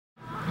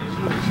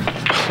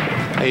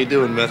How you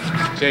doing, Myth?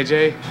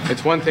 JJ,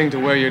 it's one thing to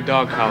wear your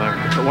dog collar,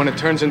 but when it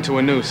turns into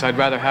a noose, I'd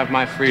rather have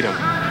my freedom.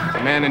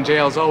 A man in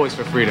jail's always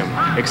for freedom,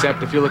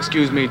 except if you'll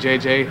excuse me,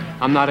 JJ,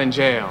 I'm not in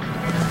jail.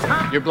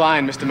 You're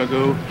blind, Mr.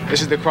 Magoo.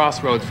 This is the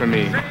crossroads for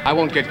me. I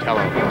won't get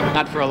Kello.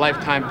 Not for a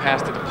lifetime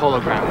pass to the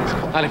polo grounds.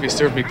 Not if you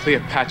serve me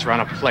Cleopatra on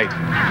a plate.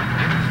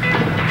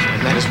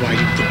 And that is why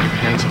you put your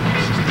hands on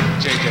us.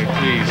 JJ,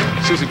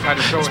 please. Susie tried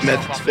to throw It's herself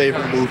Meth's off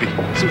favorite the movie.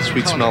 Susie,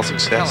 Sweet Smell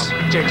Success.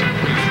 JJ,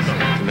 please.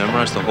 You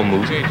memorized the whole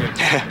movie?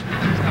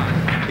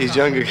 JJ. These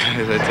younger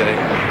guys, I tell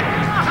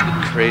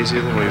you,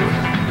 crazier than we were.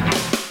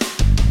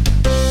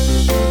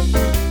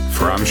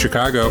 From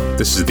Chicago,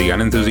 this is the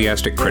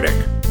Unenthusiastic Critic,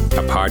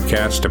 a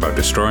podcast about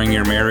destroying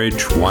your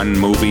marriage one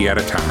movie at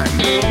a time.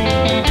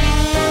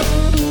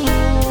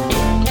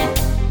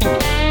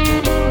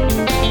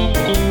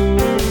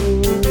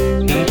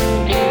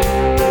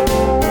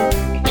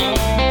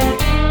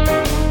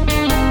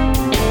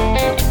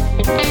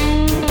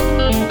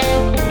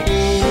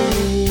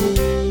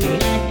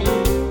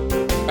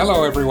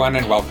 Hello, everyone,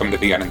 and welcome to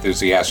the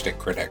Unenthusiastic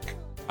Critic.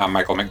 I'm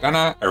Michael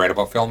McDonough. I write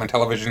about film and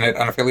television at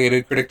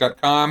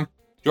unaffiliatedcritic.com.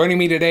 Joining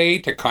me today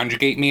to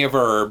conjugate me a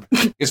verb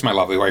is my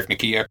lovely wife,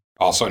 Nakia,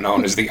 also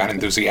known as the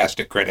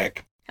Unenthusiastic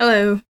Critic.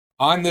 Hello.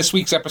 On this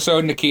week's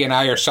episode, Nakia and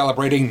I are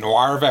celebrating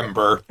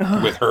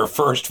Noirvember with her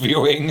first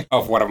viewing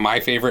of one of my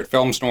favorite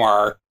films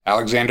noir,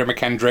 Alexander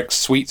Mackendrick's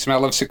Sweet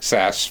Smell of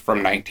Success from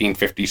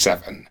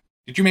 1957.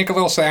 Did you make a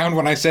little sound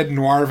when I said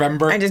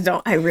Noirvember?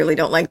 I really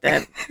don't like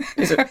that.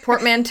 Is it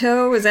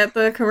portmanteau? Is that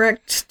the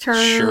correct term?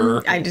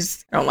 Sure. I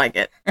just don't like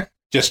it.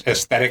 Just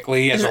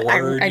aesthetically as a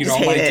word, you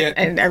don't like it?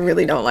 And I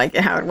really don't like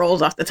it, how it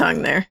rolls off the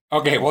tongue there.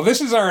 Okay, well,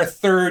 this is our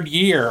third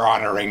year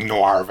honoring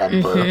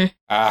Noirvember.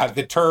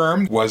 The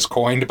term was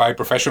coined by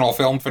professional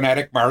film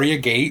fanatic Maria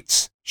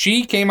Gates.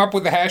 She came up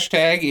with the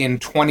hashtag in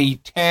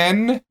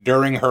 2010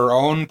 during her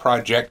own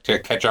project to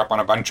catch up on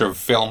a bunch of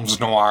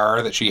films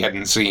noir that she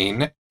hadn't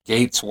seen.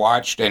 Gates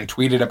watched and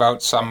tweeted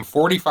about some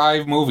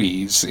 45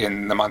 movies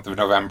in the month of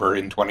November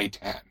in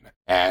 2010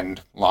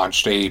 and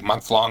launched a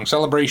month-long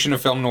celebration of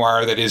film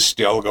noir that is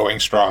still going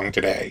strong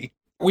today.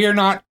 We are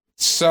not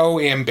so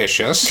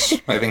ambitious.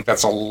 I think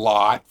that's a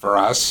lot for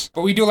us.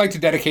 But we do like to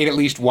dedicate at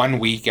least 1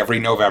 week every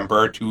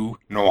November to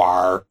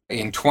noir.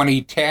 In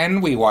 2010,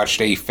 we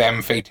watched a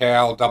femme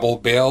fatale double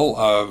bill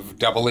of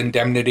Double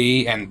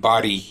Indemnity and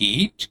Body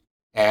Heat.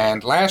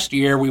 And last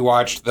year, we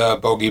watched the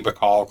Bogey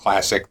Bacall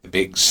classic, The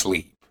Big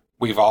Sleep.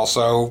 We've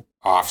also,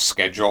 off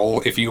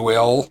schedule, if you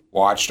will,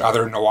 watched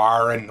other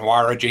noir and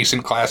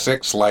noir-adjacent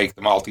classics like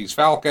The Maltese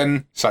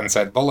Falcon,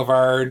 Sunset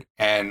Boulevard,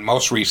 and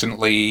most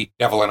recently,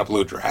 Devil in a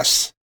Blue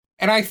Dress.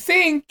 And I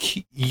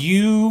think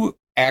you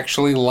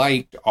actually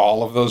liked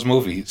all of those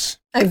movies.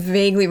 I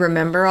vaguely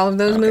remember all of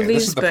those movies.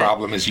 This is the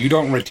problem, is you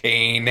don't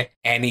retain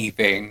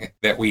anything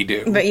that we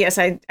do. But yes,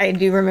 I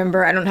do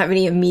remember. I don't have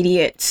any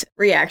immediate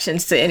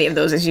reactions to any of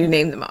those as you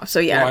named them off. So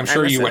yeah. Well, I'm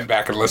sure you went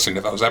back and listened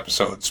to those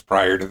episodes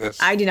prior to this.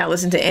 I did not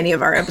listen to any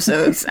of our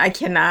episodes. I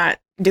cannot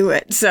do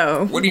it,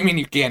 so. What do you mean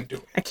you can't do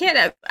it? I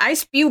can't. I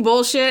spew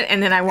bullshit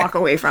and then I walk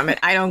away from it.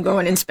 I don't go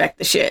and inspect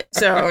the shit.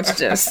 So it's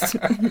just.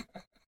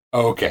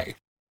 Okay.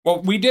 Well,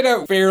 we did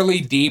a fairly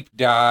deep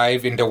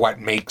dive into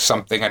what makes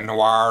something a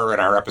noir in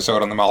our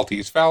episode on the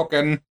Maltese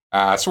Falcon,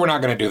 so we're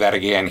not going to do that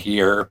again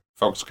here.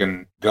 Folks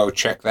can go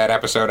check that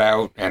episode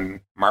out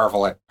and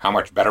marvel at how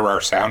much better our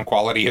sound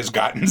quality has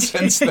gotten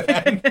since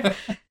then.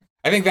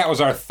 I think that was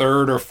our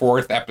third or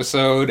fourth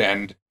episode,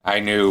 and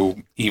I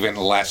knew even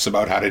less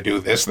about how to do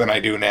this than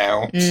I do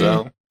now.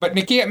 So, but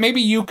Nakia,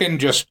 maybe you can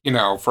just,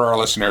 for our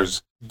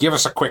listeners, give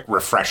us a quick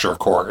refresher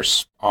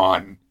course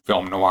on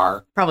film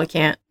noir. Probably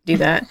can't do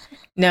that.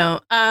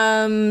 No.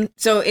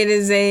 So it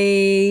is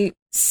a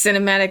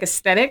cinematic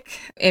aesthetic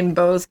in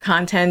both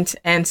content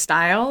and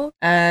style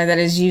that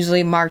is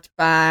usually marked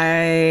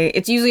by,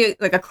 it's usually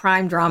like a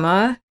crime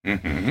drama.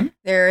 Mm-hmm.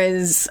 There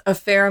is a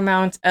fair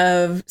amount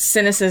of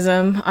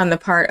cynicism on the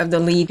part of the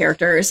lead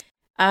characters.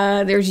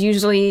 There's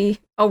usually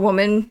a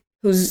woman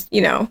who's,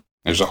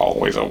 There's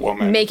always a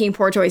woman. Making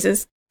poor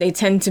choices. They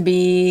tend to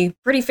be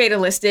pretty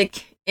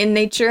fatalistic in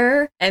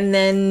nature. And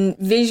then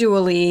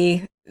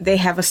visually, they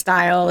have a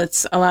style.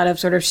 It's a lot of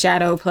sort of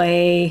shadow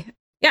play.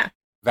 Yeah.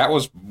 That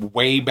was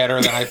way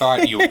better than I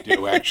thought you would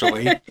do,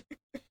 actually.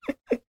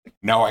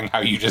 Knowing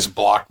how you just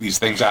block these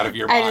things out of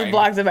your mind. I just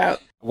blocked them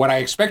out. What I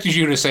expected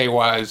you to say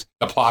was,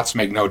 the plots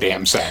make no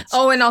damn sense.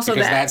 Oh, and also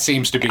because that. Because that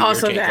seems to be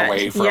also your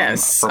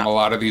takeaway from a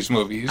lot of these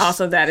movies.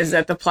 Also that is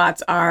that the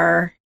plots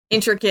are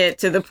intricate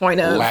to the point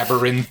of...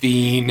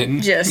 labyrinthine.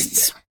 And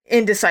just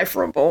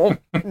indecipherable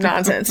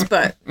nonsense.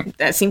 But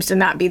that seems to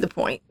not be the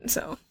point,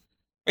 so...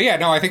 But yeah,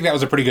 no, I think that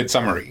was a pretty good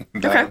summary.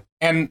 Okay.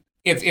 And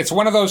it's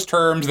one of those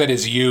terms that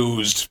is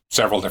used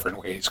several different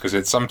ways,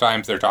 because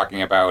sometimes they're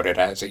talking about it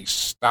as a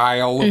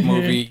style of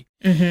movie.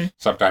 Mm-hmm.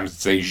 Sometimes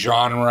it's a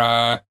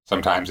genre.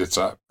 Sometimes it's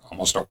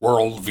almost a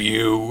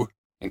worldview.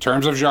 In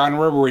terms of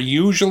genre, we're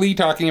usually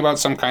talking about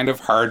some kind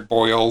of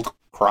hard-boiled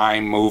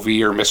crime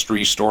movie or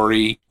mystery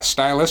story.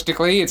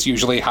 Stylistically, it's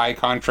usually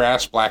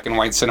high-contrast black and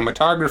white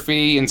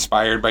cinematography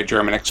inspired by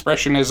German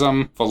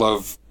Expressionism, full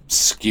of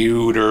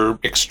skewed or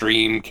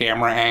extreme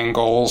camera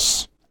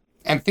angles.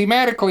 And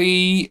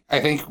thematically, I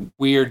think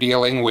we are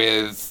dealing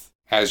with,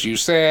 as you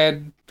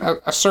said,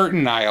 a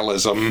certain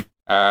nihilism.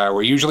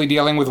 We're usually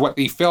dealing with what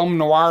the Film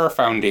Noir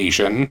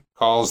Foundation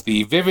calls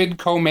the vivid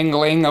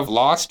commingling of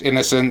lost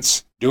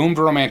innocence, doomed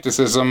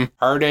romanticism,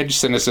 hard-edged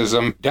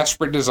cynicism,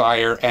 desperate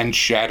desire, and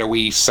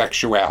shadowy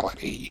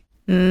sexuality.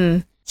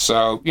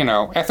 So,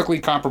 ethically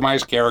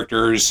compromised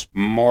characters,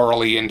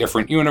 morally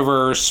indifferent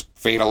universe,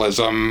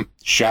 fatalism,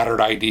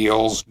 shattered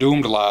ideals,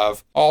 doomed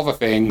love, all the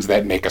things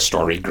that make a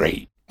story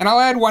great. And I'll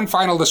add one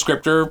final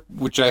descriptor,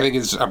 which I think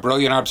is a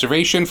brilliant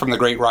observation from the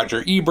great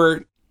Roger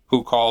Ebert,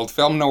 who called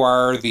film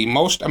noir the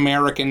most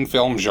American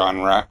film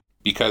genre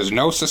because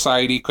no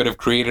society could have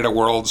created a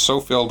world so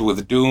filled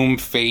with doom,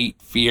 fate,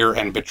 fear,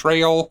 and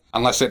betrayal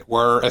unless it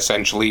were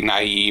essentially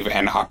naive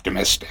and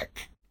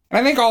optimistic. And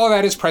I think all of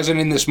that is present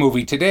in this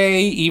movie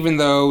today, even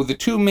though the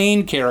two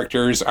main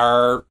characters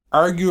are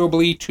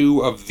arguably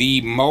two of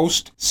the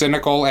most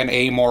cynical and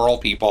amoral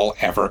people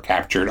ever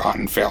captured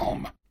on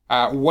film.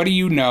 What do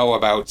you know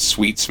about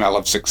Sweet Smell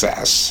of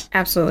Success?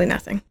 Absolutely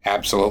nothing.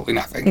 Absolutely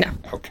nothing? No.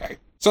 Okay.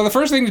 So the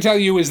first thing to tell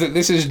you is that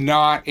this is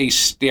not a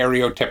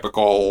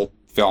stereotypical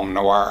film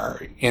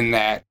noir, in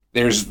that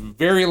there's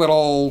very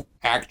little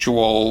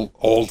actual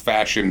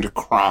old-fashioned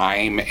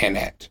crime in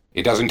it.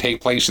 It doesn't take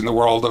place in the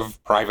world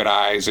of private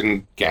eyes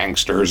and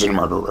gangsters and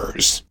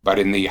murderers, but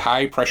in the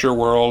high-pressure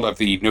world of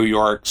the New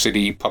York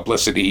City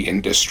publicity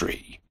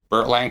industry.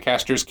 Burt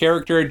Lancaster's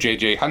character,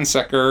 J.J.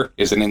 Hunsaker,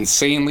 is an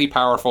insanely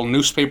powerful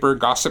newspaper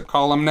gossip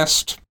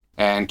columnist,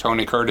 and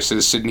Tony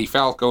Curtis's Sidney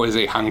Falco is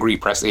a hungry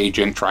press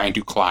agent trying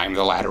to climb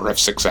the ladder of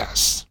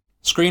success.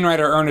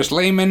 Screenwriter Ernest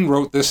Lehman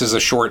wrote this as a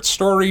short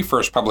story,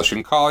 first published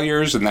in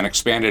Collier's, and then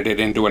expanded it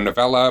into a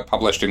novella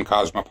published in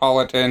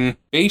Cosmopolitan,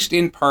 based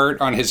in part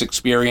on his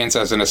experience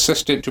as an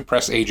assistant to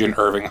press agent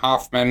Irving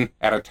Hoffman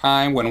at a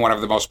time when one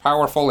of the most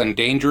powerful and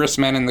dangerous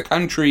men in the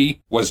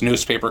country was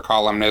newspaper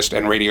columnist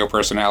and radio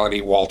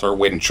personality Walter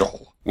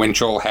Winchell.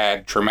 Winchell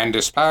had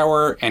tremendous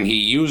power, and he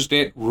used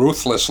it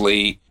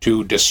ruthlessly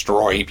to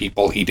destroy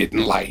people he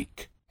didn't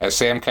like. As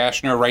Sam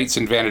Kashner writes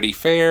in Vanity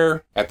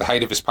Fair, at the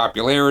height of his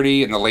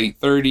popularity in the late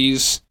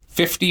 30s,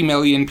 50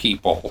 million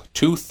people,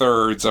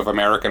 2/3 of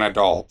American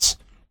adults,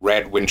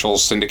 read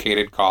Winchell's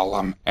syndicated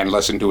column and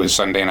listened to his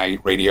Sunday night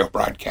radio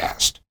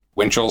broadcast.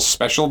 Winchell's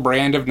special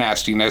brand of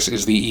nastiness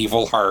is the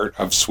evil heart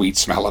of Sweet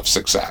Smell of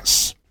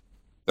Success.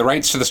 The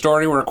rights to the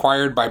story were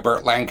acquired by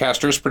Burt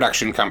Lancaster's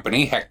production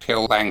company, Hecht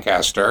Hill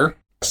Lancaster.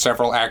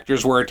 Several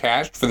actors were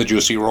attached for the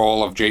juicy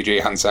role of J.J.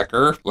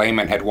 Hunsaker.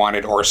 Lehman had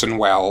wanted Orson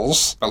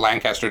Welles, but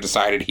Lancaster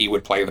decided he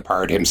would play the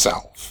part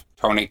himself.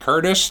 Tony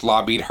Curtis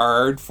lobbied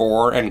hard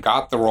for and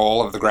got the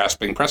role of the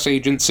grasping press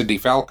agent Sidney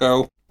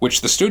Falco,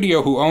 which the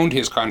studio who owned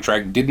his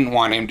contract didn't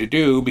want him to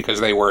do because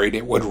they worried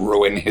it would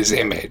ruin his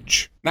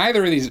image.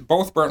 Neither of these,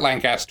 both Burt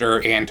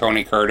Lancaster and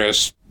Tony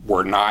Curtis,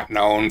 were not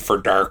known for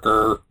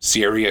darker,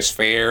 serious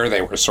fare.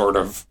 They were sort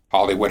of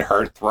Hollywood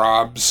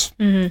heartthrobs.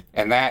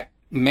 And that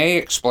may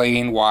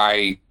explain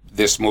why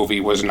this movie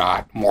was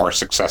not more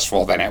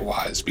successful than it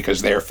was,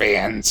 because their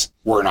fans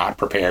were not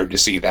prepared to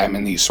see them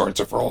in these sorts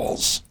of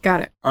roles.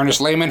 Got it.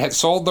 Ernest Lehman had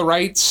sold the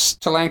rights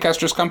to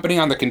Lancaster's company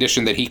on the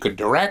condition that he could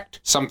direct,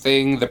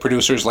 something the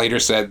producers later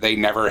said they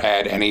never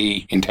had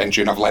any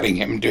intention of letting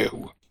him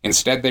do.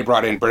 Instead, they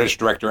brought in British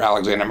director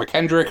Alexander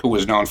Mackendrick, who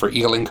was known for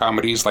Ealing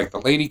comedies like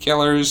The Lady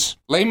Killers.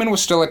 Lehman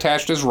was still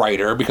attached as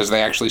writer because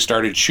they actually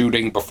started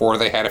shooting before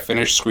they had a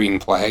finished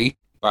screenplay.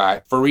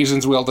 But for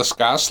reasons we'll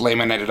discuss,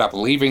 Lehman ended up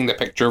leaving the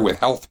picture with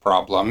health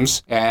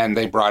problems, and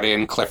they brought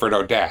in Clifford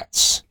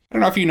Odets. I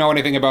don't know if you know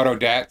anything about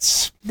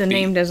Odets. The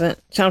name doesn't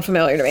sound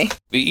familiar to me.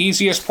 The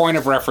easiest point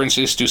of reference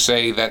is to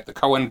say that the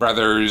Coen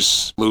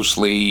brothers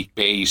loosely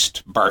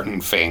based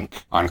Barton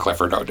Fink on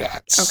Clifford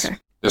Odets. Okay.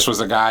 This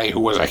was a guy who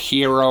was a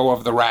hero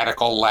of the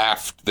radical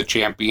left, the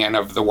champion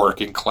of the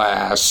working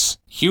class,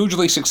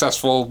 hugely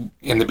successful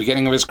in the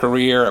beginning of his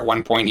career. At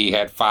one point, he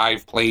had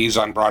 5 plays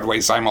on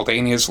Broadway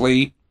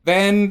simultaneously.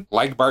 Then,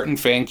 like Barton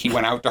Fink, he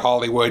went out to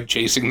Hollywood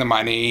chasing the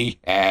money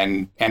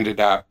and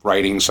ended up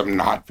writing some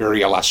not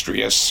very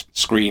illustrious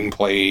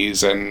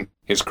screenplays, and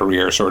his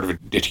career sort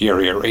of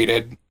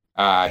deteriorated.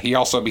 He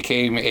also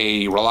became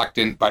a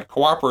reluctant but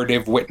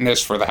cooperative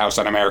witness for the House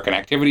Un-American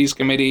Activities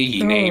Committee.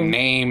 He named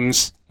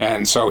names,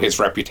 and so his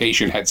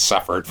reputation had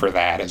suffered for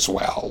that as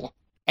well.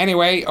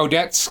 Anyway,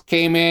 Odets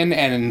came in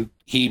and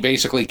he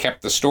basically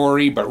kept the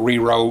story but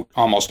rewrote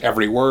almost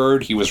every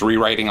word. He was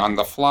rewriting on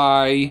the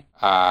fly.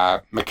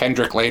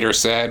 Mackendrick later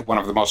said, "One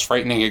of the most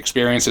frightening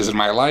experiences in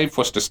my life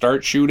was to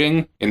start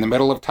shooting in the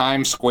middle of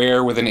Times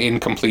Square with an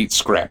incomplete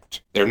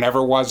script. There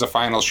never was a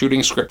final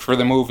shooting script for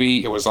the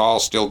movie. It was all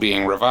still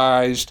being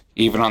revised,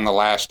 even on the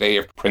last day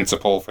of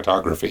principal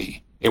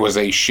photography. It was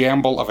a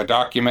shamble of a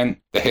document.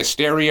 The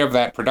hysteria of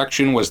that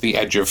production was the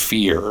edge of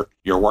fear.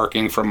 You're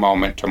working from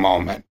moment to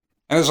moment."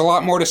 And there's a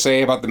lot more to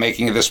say about the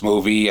making of this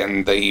movie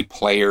and the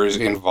players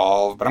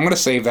involved, but I'm going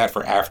to save that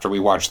for after we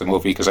watch the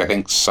movie because I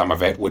think some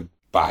of it would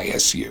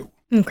bias you.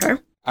 Okay.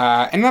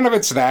 And none of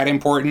it's that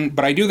important,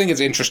 but I do think it's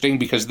interesting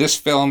because this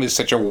film is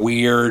such a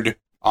weird,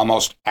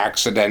 almost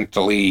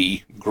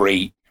accidentally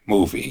great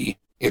movie.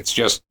 It's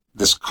just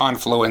this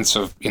confluence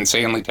of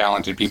insanely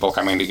talented people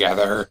coming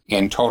together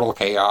in total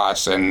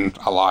chaos and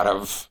a lot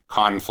of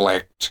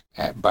conflict,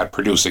 but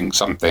producing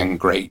something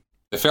great.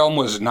 The film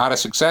was not a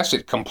success.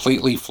 It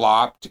completely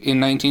flopped in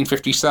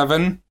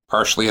 1957.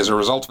 Partially as a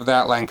result of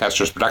that,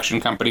 Lancaster's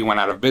production company went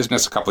out of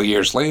business a couple of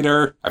years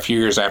later. A few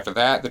years after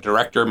that, the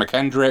director,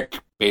 Mackendrick,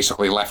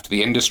 basically left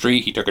the industry.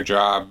 He took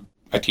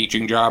a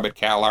teaching job at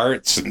Cal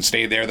Arts and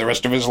stayed there the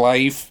rest of his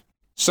life.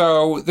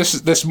 So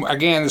this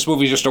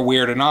movie is just a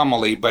weird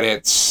anomaly, but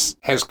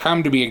has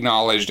come to be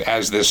acknowledged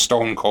as this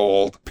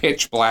stone-cold,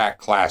 pitch-black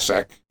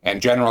classic,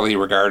 and generally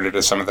regarded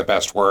as some of the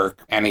best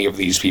work any of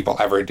these people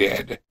ever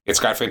did. It's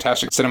got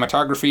fantastic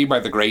cinematography by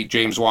the great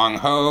James Wong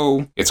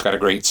Ho. It's got a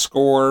great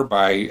score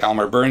by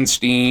Elmer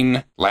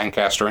Bernstein.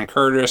 Lancaster and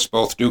Curtis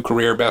both do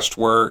career best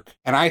work.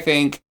 And I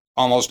think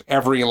almost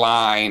every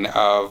line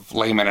of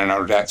Lehman and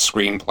Odette's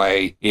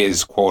screenplay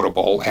is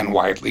quotable and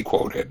widely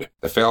quoted.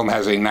 The film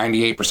has a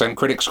 98%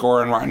 critic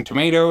score on Rotten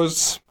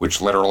Tomatoes,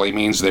 which literally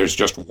means there's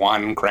just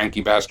one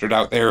cranky bastard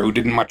out there who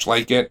didn't much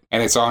like it,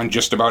 and it's on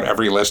just about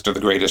every list of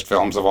the greatest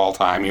films of all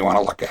time you want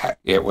to look at.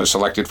 It was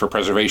selected for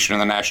preservation in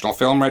the National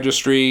Film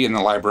Registry, in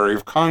the Library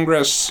of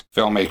Congress.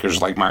 Filmmakers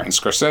like Martin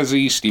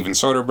Scorsese, Steven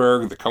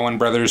Soderbergh, the Coen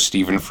brothers,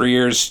 Stephen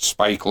Frears,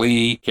 Spike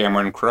Lee,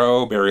 Cameron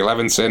Crowe, Barry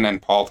Levinson,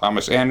 and Paul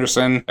Thomas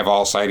Anderson have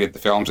all cited the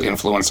film's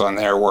influence on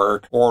their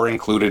work or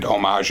included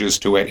homages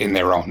to it in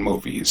their own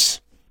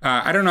movies.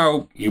 I don't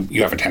know,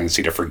 you have a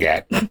tendency to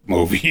forget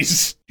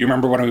movies. Do you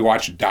remember when we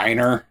watched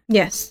Diner?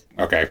 Yes.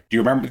 Okay. Do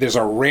you remember there's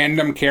a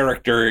random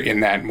character in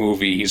that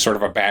movie? He's sort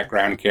of a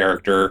background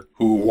character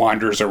who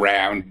wanders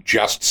around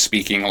just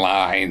speaking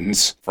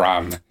lines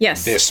from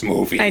this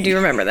movie. I do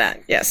remember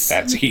that, yes.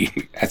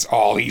 That's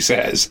all he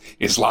says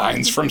is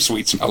lines from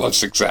Sweet Smell of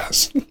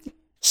Success.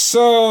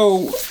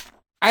 So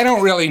I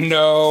don't really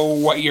know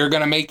what you're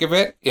going to make of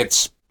it.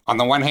 It's, on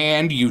the one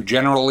hand, you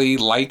generally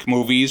like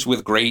movies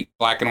with great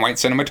black and white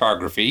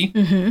cinematography.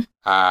 Mm-hmm.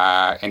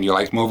 And you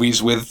like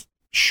movies with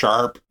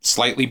sharp,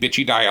 slightly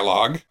bitchy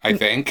dialogue, I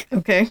think.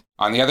 Okay.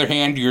 On the other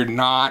hand, you're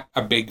not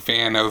a big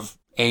fan of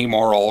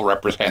amoral,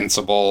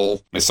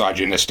 reprehensible,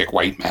 misogynistic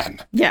white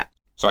men. Yeah.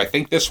 So I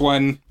think this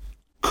one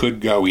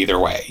could go either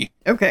way.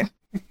 Okay.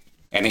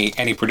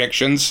 Any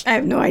predictions? I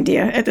have no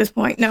idea at this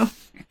point, no.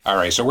 All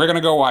right, so we're going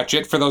to go watch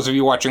it. For those of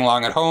you watching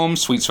along at home,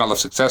 Sweet Smell of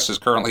Success is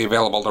currently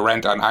available to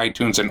rent on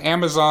iTunes and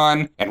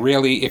Amazon. And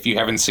really, if you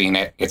haven't seen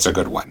it, it's a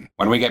good one.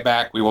 When we get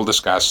back, we will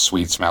discuss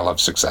Sweet Smell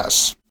of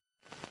Success.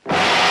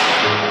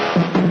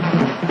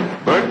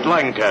 Burt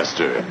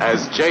Lancaster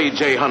as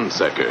J.J.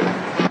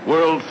 Hunsaker,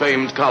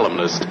 world-famed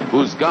columnist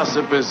whose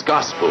gossip is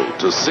gospel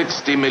to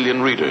 60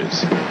 million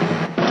readers.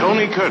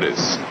 Tony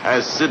Curtis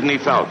as Sidney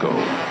Falco,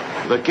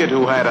 the kid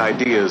who had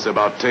ideas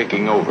about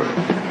taking over.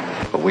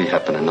 But we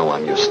happen to know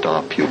I'm your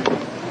star pupil,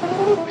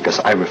 because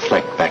I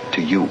reflect back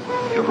to you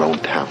your own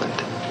talent.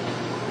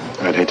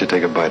 I'd hate to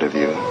take a bite of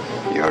you.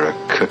 You're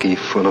a cookie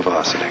full of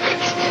arsenic.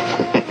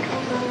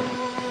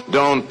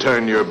 Don't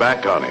turn your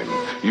back on him.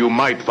 You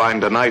might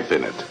find a knife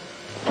in it.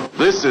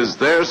 This is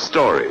their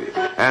story,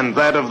 and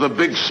that of the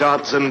big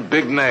shots and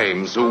big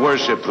names who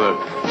worship the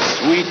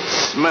sweet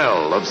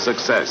smell of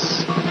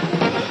success.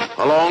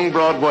 Along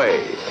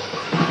Broadway,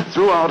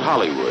 throughout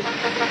Hollywood,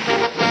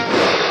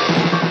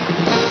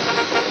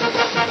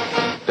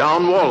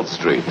 down Wall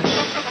Street,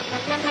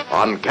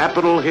 on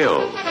Capitol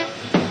Hill,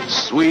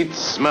 Sweet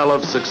Smell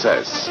of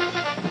Success.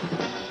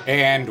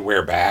 And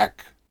we're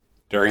back.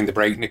 During the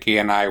break, Nakia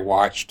and I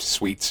watched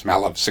Sweet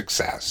Smell of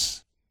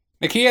Success.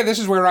 Nakia, this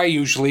is where I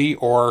usually,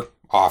 or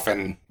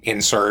often,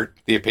 insert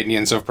the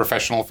opinions of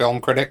professional film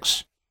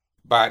critics.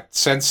 But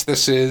since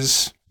this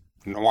is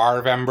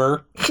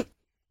Noirvember,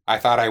 I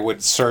thought I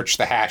would search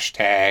the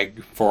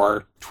hashtag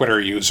for Twitter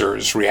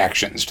users'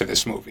 reactions to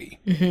this movie.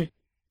 Mm-hmm.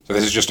 So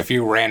this is just a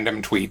few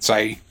random tweets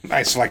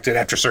I selected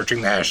after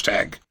searching the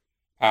hashtag.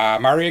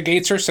 Maria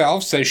Gates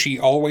herself says she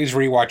always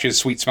rewatches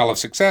Sweet Smell of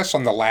Success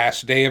on the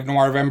last day of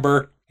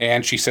Noirvember,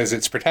 and she says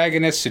its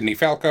protagonist, Sidney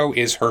Falco,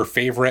 is her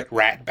favorite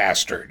rat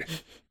bastard.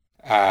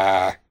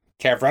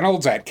 Kev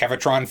Reynolds at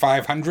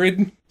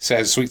Kevitron500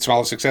 says Sweet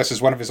Smell of Success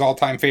is one of his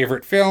all-time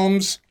favorite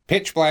films.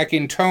 Pitch black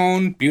in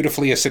tone,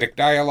 beautifully acidic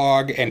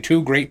dialogue, and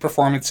two great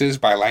performances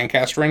by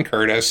Lancaster and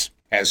Curtis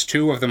as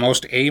two of the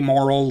most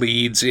amoral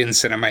leads in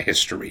cinema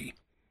history.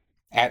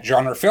 At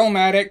Genre Film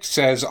Addict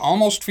says,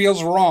 almost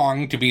feels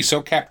wrong to be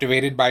so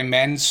captivated by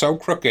men so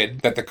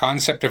crooked that the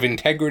concept of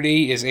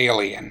integrity is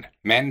alien.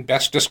 Men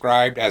best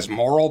described as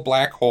moral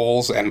black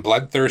holes and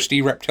bloodthirsty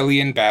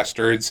reptilian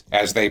bastards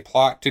as they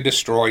plot to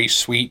destroy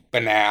sweet,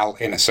 banal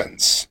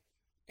innocence.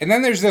 And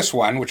then there's this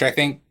one, which I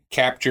think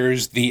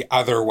captures the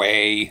other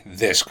way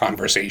this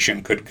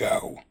conversation could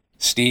go.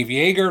 Steve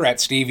Yeager at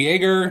Steve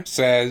Yeager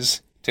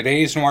says,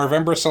 Today's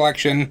Noirvember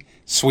selection,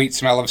 Sweet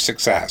Smell of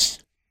Success.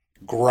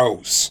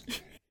 Gross.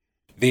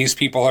 These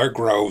people are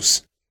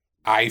gross.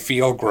 I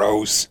feel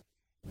gross.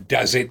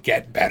 Does it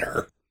get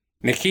better?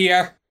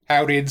 Nakia,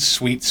 how did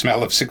Sweet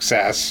Smell of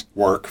Success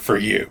work for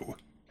you?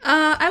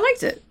 I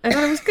liked it. I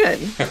thought it was good.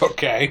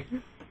 Okay.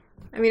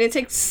 I mean, it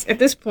takes, at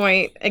this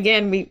point,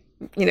 again, we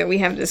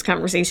have this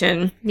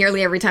conversation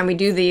nearly every time we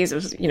do these,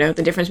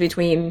 the difference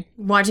between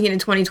watching it in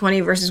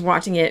 2020 versus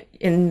watching it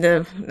in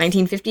the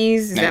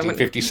 1950s.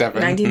 1957.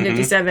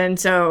 1957.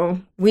 So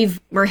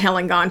we're hell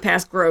and gone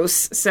past gross.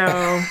 So,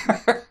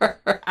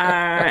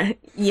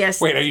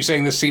 yes. Wait, are you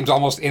saying this seems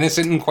almost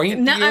innocent and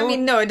quaint No, to you? I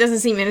mean, no, it doesn't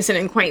seem innocent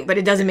and quaint, but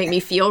it doesn't make me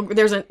feel,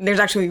 there's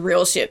actually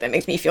real shit that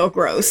makes me feel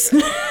gross.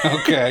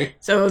 Okay.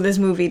 So this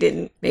movie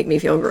didn't make me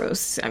feel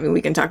gross. I mean,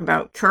 we can talk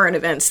about current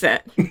events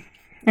that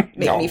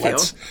make me feel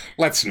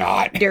let's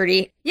not.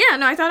 dirty. Yeah,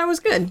 no, I thought it was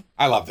good.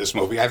 I love this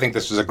movie. I think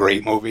this is a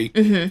great movie.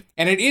 Mm-hmm.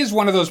 And it is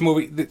one of those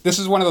movies, this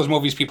is one of those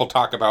movies people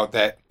talk about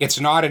that it's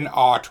not an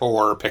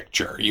auteur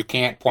picture. You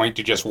can't point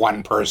to just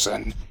one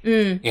person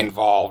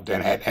involved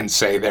in it and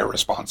say they're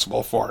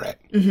responsible for it.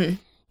 Mm-hmm.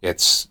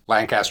 It's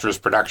Lancaster's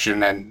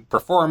production and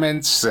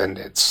performance, and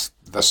it's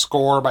the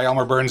score by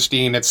Elmer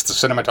Bernstein. It's the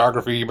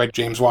cinematography by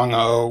James Wong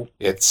Ho.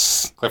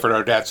 It's Clifford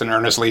Odets and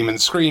Ernest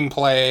Lehman's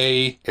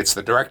screenplay. It's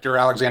the director,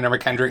 Alexander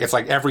Mackendrick. It's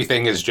like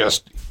everything is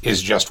just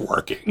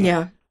working.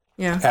 Yeah.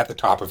 Yeah. At the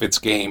top of its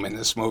game in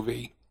this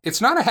movie.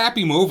 It's not a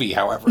happy movie,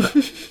 however.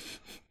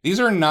 These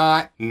are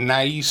not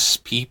nice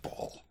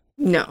people.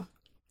 No,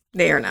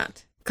 they are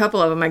not. A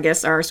couple of them, I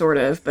guess, are sort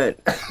of, but...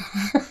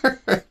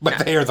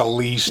 But they are the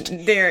least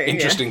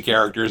interesting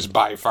characters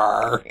by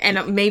far.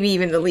 And maybe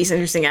even the least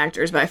interesting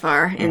actors by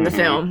far in the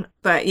film.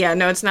 But yeah,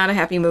 no, it's not a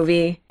happy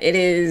movie. It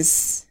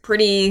is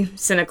pretty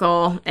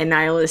cynical and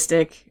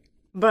nihilistic,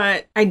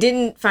 but I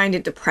didn't find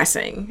it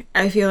depressing.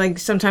 I feel like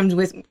sometimes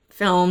with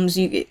films,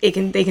 they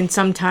can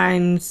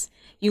sometimes,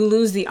 you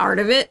lose the art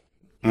of it.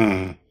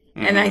 Mm-hmm.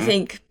 And I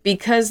think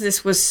because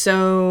this was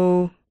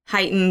so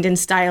heightened and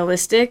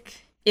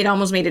stylistic, it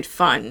almost made it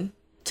fun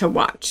to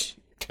watch.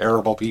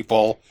 Terrible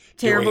people.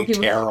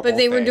 But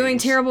they were doing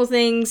terrible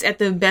things at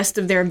the best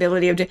of their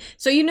ability.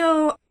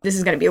 So, this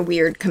is going to be a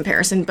weird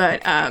comparison,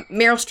 but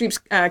Meryl Streep's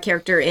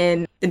character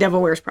in The Devil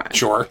Wears Prada.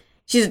 Sure.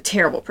 She's a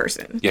terrible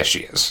person. Yes, she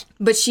is.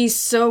 But she's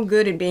so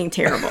good at being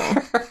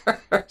terrible.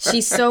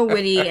 She's so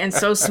witty and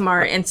so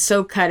smart and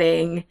so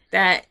cutting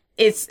that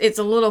it's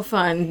a little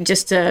fun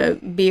just to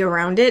be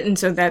around it. And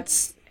so I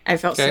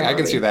felt okay, similarly. I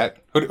can see that.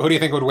 Who do you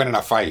think would win in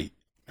a fight?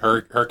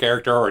 Her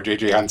character or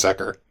J.J.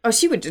 Hunsaker? Oh,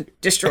 she would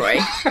destroy.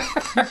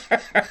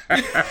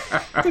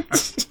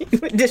 She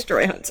would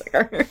destroy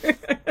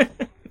Hunsaker.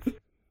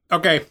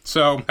 Okay,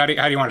 so how do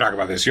you want to talk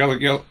about this?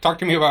 You'll talk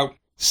to me about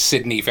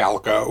Sidney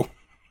Falco.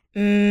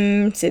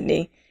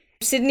 Sidney.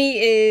 Sidney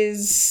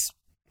is...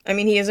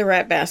 he is a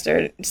rat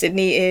bastard.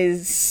 Sidney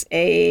is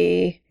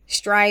a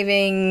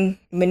striving,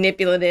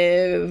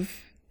 manipulative,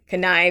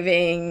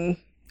 conniving,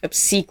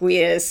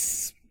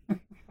 obsequious...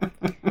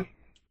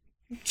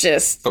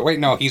 But wait,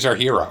 no, he's our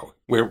hero.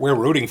 We're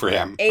rooting for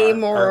him.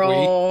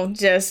 Amoral,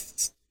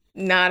 just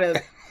not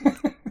a...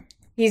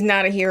 He's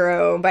not a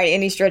hero by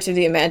any stretch of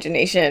the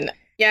imagination.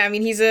 Yeah,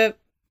 he's a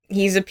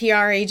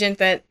PR agent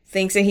that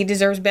thinks that he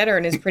deserves better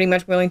and is pretty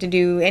much willing to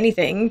do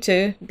anything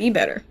to be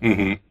better.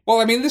 Mm-hmm.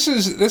 Well, this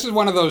is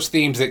one of those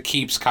themes that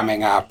keeps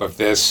coming up of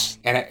this,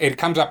 and it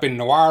comes up in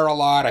noir a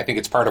lot. I think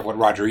it's part of what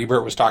Roger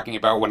Ebert was talking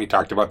about when he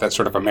talked about that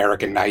sort of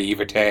American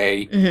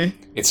naivete. Mm-hmm.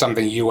 It's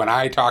something you and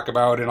I talk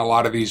about in a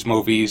lot of these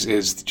movies,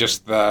 is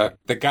just the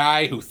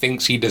guy who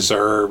thinks he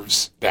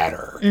deserves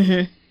better.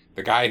 Mm-hmm.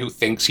 The guy who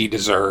thinks he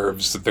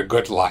deserves the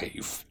good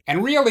life.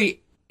 And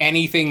really,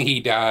 anything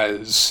he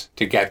does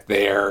to get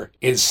there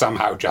is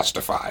somehow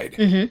justified.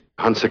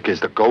 Mm-hmm. Hunsaker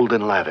is the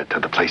golden ladder to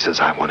the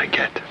places I want to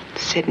get.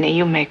 Sidney,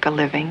 you make a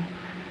living.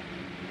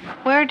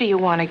 Where do you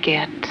want to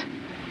get?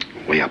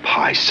 Way up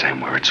high,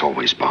 Sam, where it's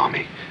always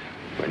balmy.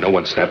 Where no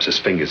one snaps his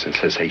fingers and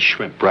says, hey,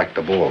 shrimp, rack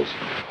the balls.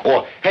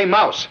 Or, hey,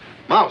 mouse,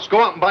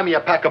 go out and buy me a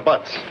pack of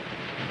butts.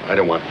 I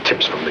don't want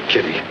tips from the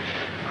kitty.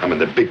 I'm in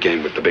the big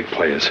game with the big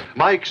players.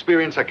 My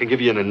experience I can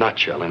give you in a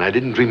nutshell, and I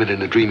didn't dream it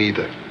in a dream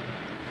either.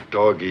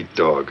 Dog eat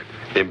dog.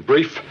 In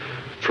brief,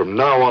 from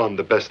now on,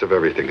 the best of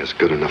everything is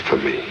good enough for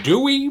me.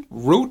 Do we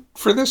root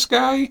for this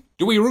guy?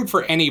 Do we root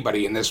for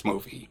anybody in this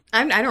movie?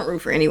 I don't root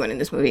for anyone in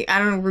this movie. I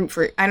don't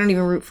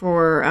even root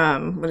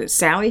for,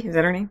 Sally? Is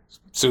that her name?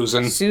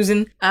 Susan.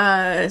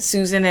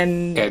 Susan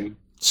and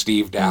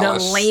Steve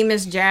Dallas. The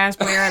lamest jazz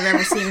player I've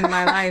ever seen in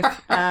my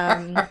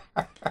life.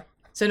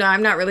 So no,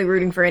 I'm not really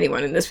rooting for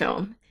anyone in this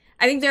film.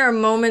 I think there are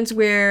moments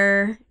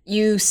where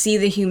you see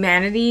the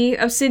humanity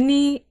of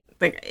Sidney.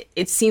 Like,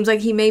 it seems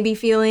like he may be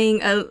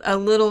feeling a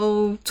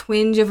little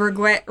twinge of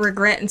regret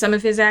in some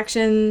of his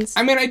actions.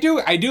 I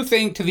do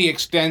think to the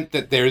extent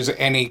that there's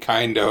any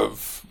kind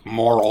of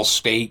moral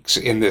stakes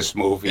in this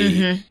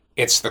movie,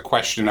 it's the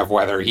question of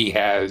whether he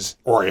has,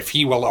 or if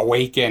he will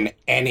awaken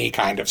any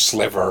kind of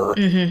sliver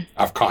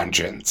of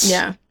conscience.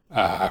 Yeah.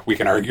 We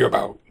can argue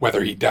about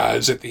whether he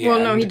does at the end. Well,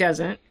 no, he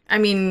doesn't.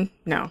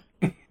 No.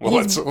 Well,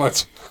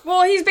 let's.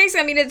 Well, he's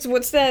basically. I mean, it's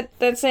what's that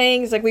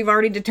saying? It's like we've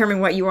already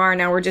determined what you are.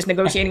 Now we're just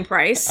negotiating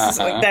price.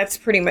 So, like that's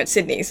pretty much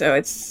Sidney. So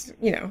it's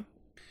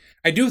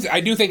I do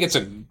think it's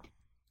a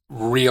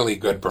really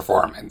good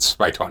performance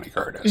by Tony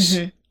Curtis.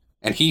 Mm-hmm.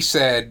 And he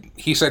said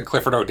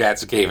Clifford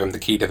Odets gave him the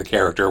key to the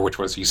character, which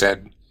was he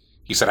said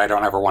I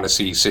don't ever want to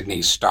see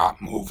Sidney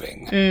stop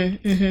moving.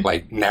 Mm-hmm.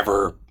 Like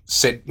never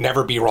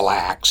be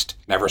relaxed,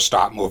 never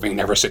stop moving,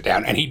 never sit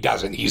down. And he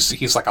doesn't.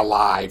 He's like a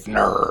live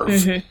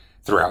nerve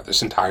throughout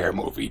this entire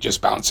movie,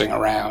 just bouncing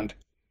around.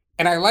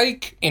 And I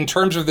like, in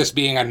terms of this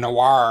being a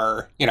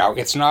noir,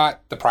 it's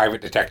not the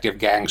private detective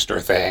gangster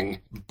thing,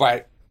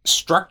 but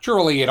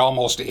structurally it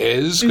almost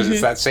is, because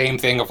it's that same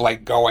thing of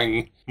like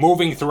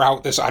moving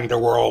throughout this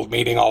underworld,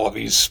 meeting all of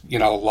these,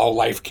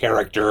 low-life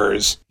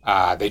characters.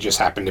 They just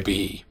happen to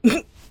be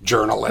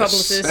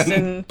journalists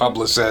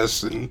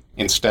publicists and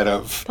instead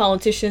of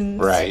politicians.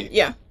 Right.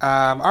 Yeah.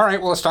 All right,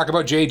 well, let's talk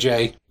about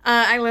JJ.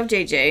 I love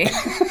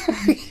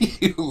JJ.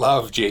 You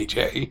love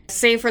JJ.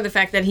 Save for the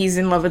fact that he's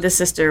in love with his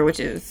sister,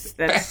 which is...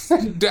 Do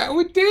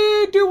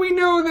we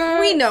know that?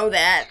 We know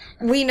that.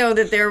 We know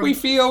that there... We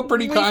feel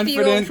pretty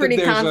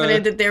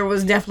confident that there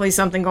was definitely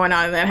something going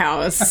on in that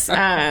house.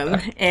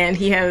 And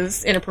he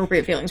has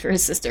inappropriate feelings for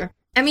his sister.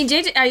 I mean,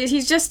 JJ,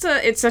 he's just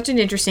it's such an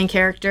interesting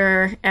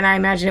character, and I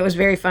imagine it was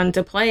very fun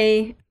to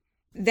play.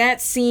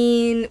 That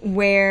scene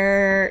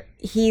where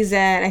he's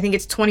at, I think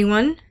it's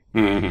 21,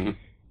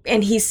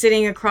 and he's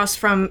sitting across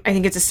from, I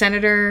think it's a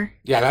senator.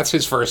 Yeah, that's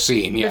his first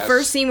scene, yes. The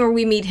first scene where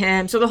we meet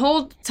him. So the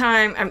whole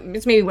time,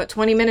 it's maybe,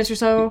 20 minutes or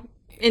so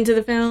into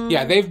the film?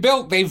 Yeah, they've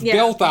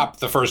built up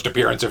the first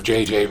appearance of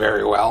JJ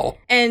very well.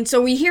 And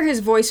so we hear his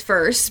voice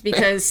first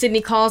because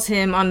Sidney calls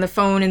him on the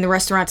phone in the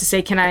restaurant to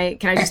say, can I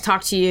just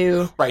talk to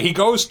you? Right, he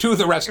goes to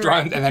the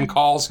restaurant and then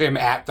calls him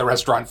at the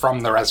restaurant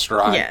from the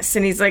restaurant. Yes,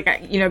 and he's like,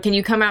 can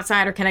you come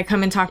outside or can I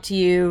come and talk to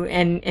you?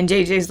 And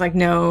JJ's like,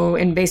 no,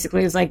 and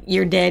basically is like,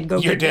 you're dead, go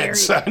You're get dead, buried.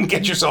 son,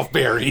 get yourself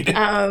buried.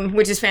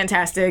 Which is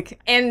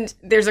fantastic. And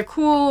there's a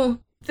cool...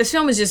 This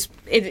film is just,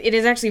 it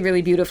is actually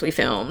really beautifully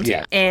filmed.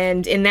 Yeah.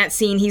 And in that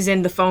scene, he's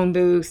in the phone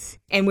booth.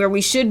 And where we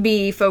should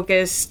be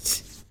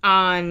focused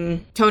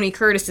on Tony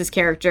Curtis's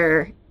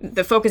character,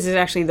 the focus is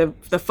actually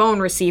the phone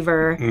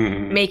receiver,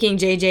 making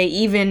JJ,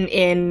 even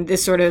in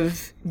this sort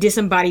of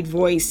disembodied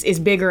voice, is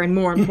bigger and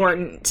more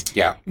important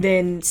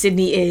than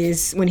Sidney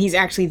is when he's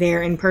actually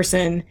there in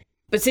person.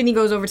 But Sidney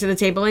goes over to the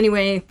table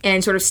anyway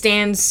and sort of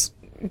stands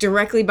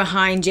directly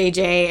behind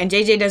JJ, and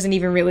JJ doesn't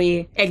even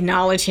really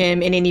acknowledge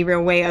him in any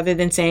real way other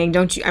than saying,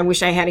 I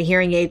wish I had a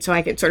hearing aid so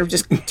I could sort of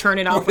just turn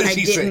it off when I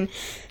didn't.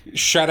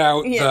 Shut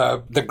out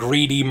the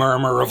greedy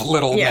murmur of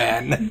little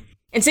men.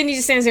 And Sidney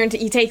just stands there and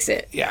he takes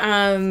it.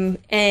 Yeah.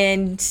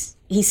 And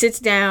he sits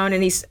down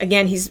and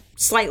he's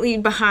slightly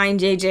behind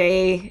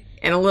JJ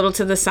and a little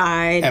to the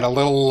side. And a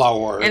little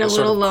lower. And a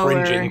little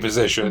lower. Cringing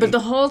position. But the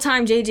whole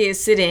time JJ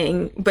is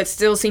sitting, but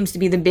still seems to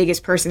be the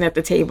biggest person at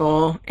the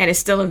table, and is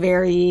still a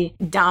very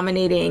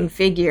dominating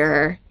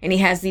figure. And he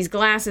has these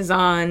glasses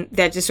on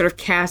that just sort of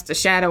cast a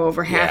shadow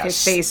over half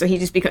his face. So he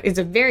just it's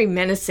a very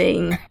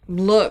menacing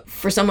look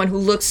for someone who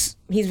looks,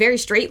 he's very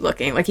straight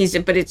looking. But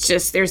it's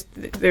just, there's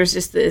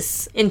just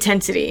this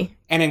intensity.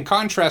 And in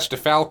contrast to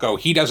Falco,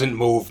 he doesn't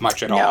move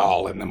much at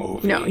all in the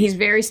movie. No, he's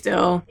very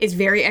still. It's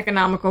very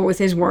economical with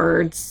his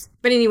words.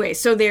 But anyway,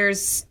 so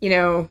there's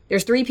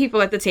three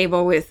people at the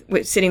table with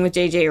sitting with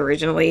JJ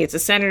originally. It's a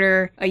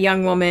senator, a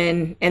young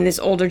woman, and this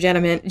older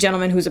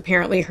gentleman who's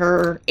apparently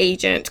her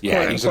agent.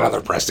 Yeah, he's another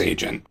press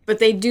agent. But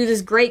they do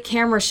this great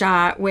camera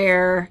shot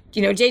where,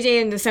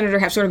 JJ and the senator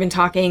have sort of been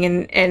talking,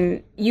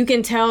 and you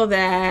can tell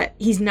that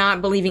he's not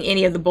believing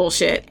any of the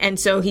bullshit. And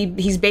so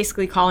he's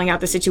basically calling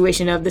out the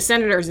situation of the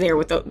senator's there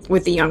with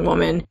the young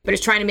woman, but is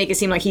trying to make it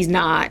seem like he's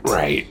not.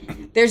 Right.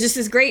 There's just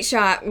this great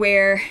shot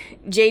where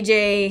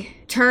JJ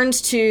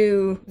turns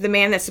to the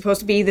man that's supposed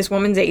to be this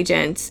woman's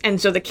agent, and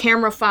so the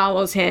camera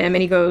follows him,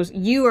 and he goes,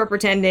 you are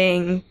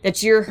pretending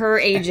that you're her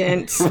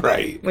agent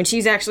right, when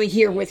she's actually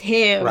here with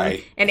him.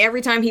 Right. And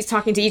every time he's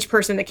talking to each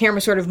person, the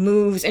camera sort of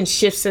moves and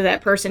shifts to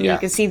that person, and you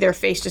can see their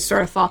face just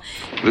sort of fall.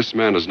 This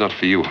man is not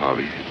for you,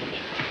 Harvey,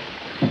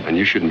 and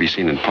you shouldn't be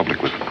seen in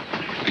public with him,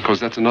 because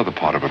that's another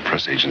part of a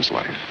press agent's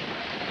life.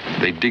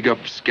 They dig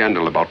up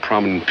scandal about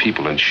prominent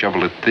people and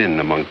shovel it thin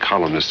among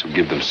columnists who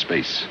give them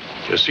space.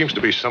 There seems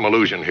to be some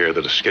illusion here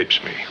that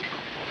escapes me.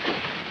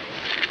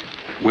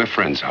 We're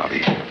friends,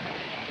 Harvey.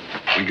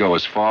 We go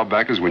as far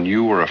back as when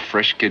you were a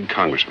fresh kid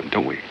congressman,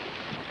 don't we?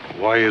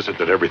 Why is it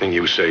that everything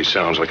you say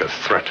sounds like a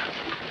threat?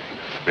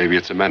 Maybe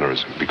it's a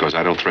mannerism, because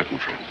I don't threaten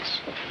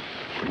friends.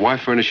 But why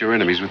furnish your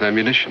enemies with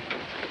ammunition?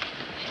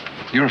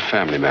 You're a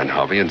family man,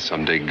 Harvey, and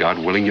someday, God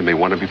willing, you may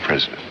want to be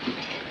president.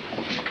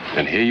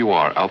 And here you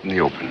are, out in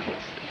the open,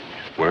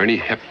 where any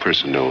hep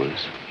person knows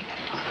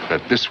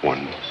that this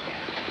one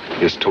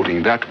is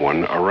toting that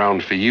one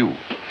around for you.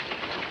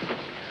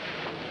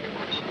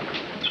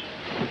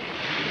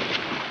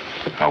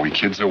 Are we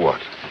kids or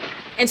what?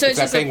 And so it's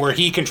that thing where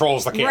he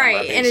controls the camera,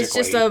 right? basically. And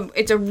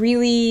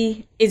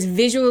it's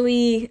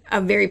visually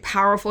a very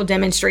powerful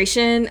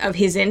demonstration of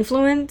his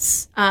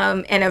influence,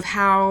 and of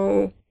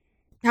how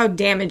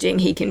damaging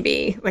he can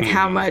be, like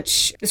how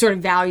much the sort of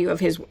value of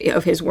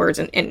his words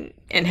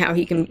and how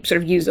he can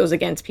sort of use those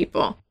against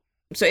people.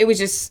 So it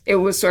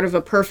was sort of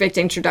a perfect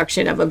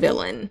introduction of a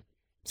villain.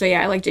 So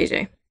yeah, I like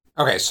JJ.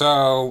 Okay,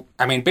 so,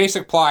 I mean,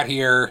 basic plot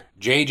here,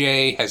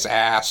 JJ has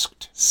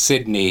asked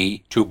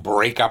Sidney to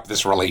break up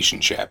this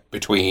relationship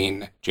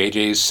between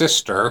JJ's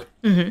sister,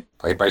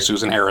 played by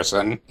Susan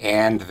Harrison,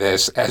 and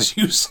this, as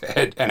you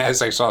said, and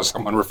as I saw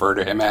someone refer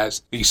to him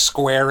as, the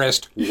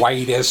squarest,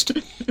 whitest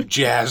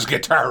jazz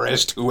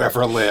guitarist who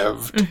ever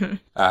lived,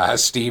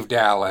 Steve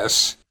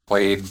Dallas,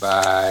 played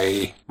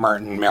by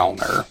Martin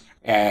Milner.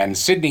 And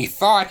Sidney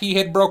thought he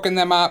had broken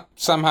them up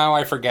somehow,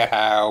 I forget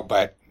how,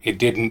 but it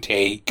didn't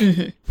take,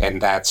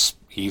 and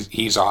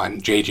he's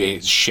on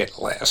JJ's shit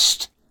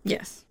list.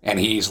 Yes. And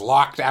he's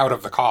locked out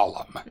of the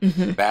column.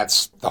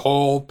 That's the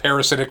whole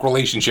parasitic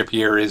relationship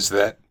here, is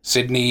that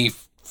Sidney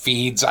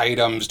feeds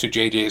items to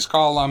JJ's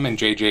column, and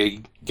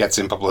JJ gets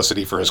in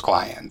publicity for his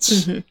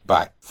clients.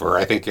 But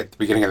I think at the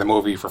beginning of the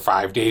movie, for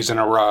 5 days in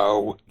a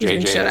row,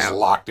 JJ has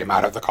locked him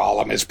out of the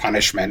column as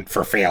punishment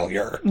for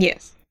failure.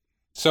 Yes.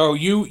 So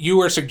you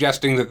are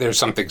suggesting that there's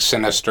something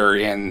sinister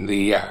in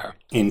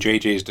in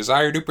JJ's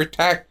desire to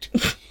protect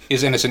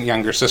his innocent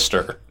younger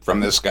sister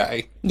from this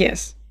guy.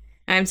 Yes.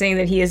 I'm saying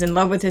that he is in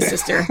love with his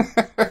sister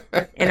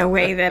in a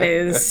way that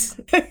is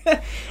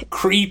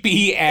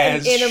creepy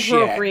as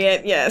inappropriate,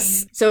 shit.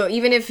 Yes. So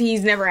even if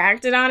he's never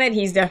acted on it,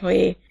 he's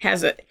definitely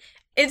has a...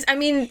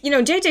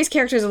 JJ's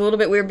character is a little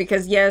bit weird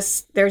because,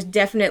 yes, there's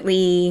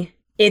definitely...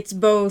 It's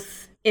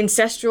both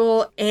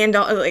ancestral and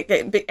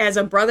as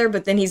a brother,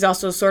 but then he's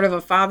also sort of a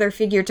father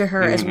figure to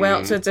her as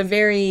well. So it's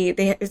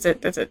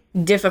it's a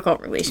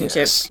difficult relationship.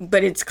 Yes.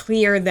 But it's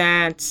clear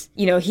that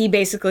he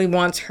basically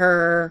wants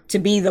her to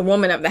be the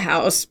woman of the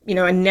house,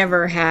 and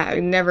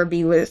never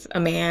be with a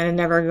man and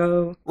never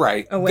go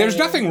right away. There's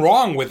nothing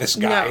wrong with this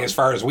guy as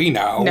far as we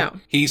know. No,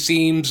 he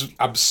seems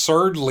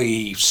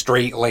absurdly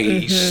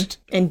straight-laced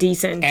and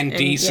decent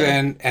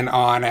and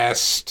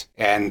honest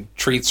and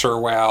treats her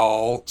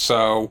well.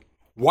 So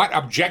what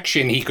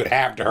objection he could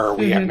have to her,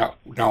 we have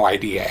no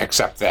idea,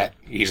 except that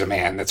he's a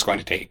man that's going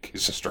to take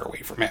his sister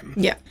away from him.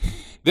 Yeah.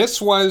 This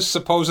was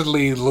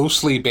supposedly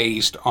loosely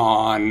based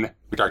on,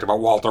 we talked about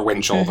Walter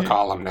Winchell, the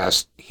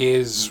columnist,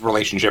 his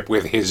relationship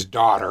with his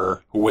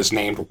daughter, who was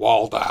named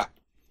Walda.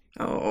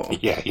 Oh.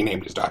 Yeah, he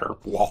named his daughter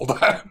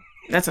Walda.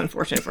 That's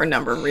unfortunate for a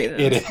number of reasons.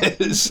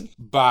 It is.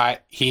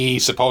 But he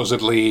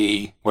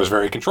supposedly was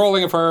very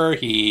controlling of her.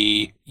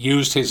 He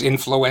used his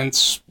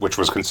influence, which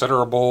was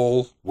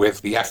considerable,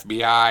 with the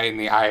FBI and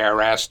the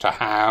IRS to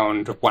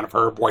hound one of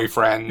her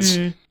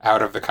boyfriends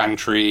out of the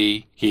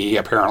country. He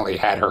apparently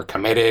had her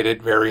committed at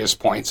various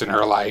points in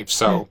her life.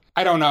 So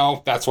I don't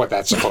know. That's what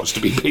that's supposed to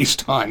be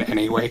based on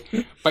anyway.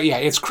 But yeah,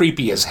 it's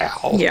creepy as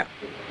hell. Yeah.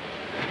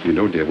 You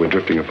know, dear, we're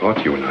drifting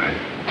apart, you and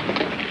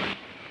I.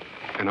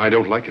 And I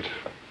don't like it.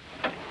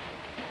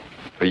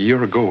 A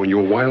year ago, in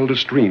your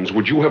wildest dreams,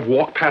 would you have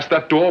walked past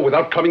that door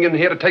without coming in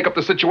here to take up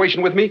the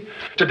situation with me?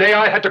 Today,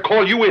 I had to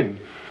call you in.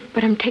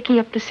 But I'm taking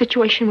up the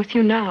situation with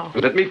you now.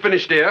 Let me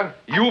finish, dear.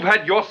 You've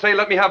had your say,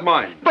 let me have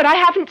mine. But I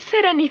haven't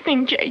said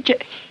anything,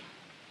 JJ.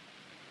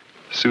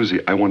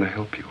 Susie, I want to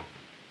help you.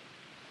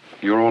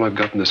 You're all I've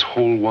got in this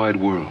whole wide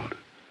world.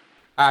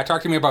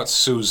 Talk to me about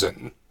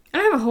Susan. I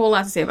don't have a whole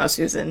lot to say about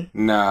Susan.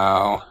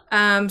 No.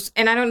 And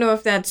I don't know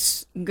if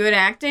that's good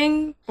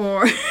acting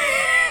or...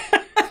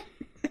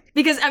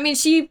 Because,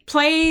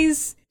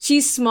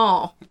 she's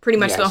small pretty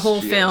much the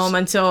whole film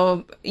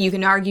until you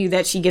can argue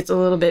that she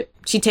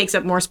takes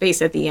up more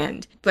space at the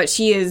end. But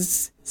she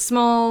is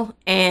small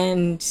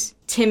and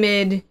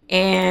timid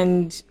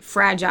and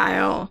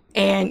fragile.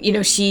 And,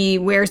 she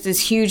wears this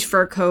huge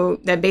fur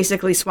coat that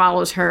basically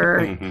swallows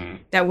her.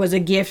 That was a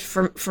gift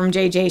from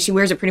JJ. She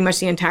wears it pretty much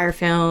the entire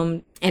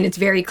film. And it's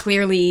very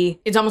clearly,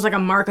 it's almost like a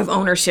mark of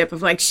ownership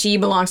of she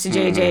belongs to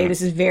JJ.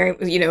 This is very,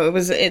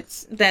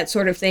 it's that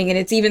sort of thing. And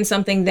it's even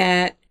something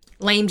that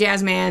Lame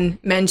Jazz Man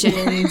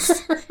mentions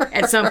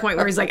at some point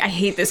where he's like, I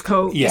hate this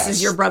coat. Yes. This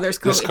is your brother's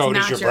coat. This coat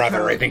is your brother,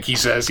 coat. I think he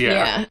says,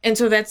 Yeah. And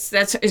so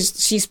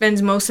she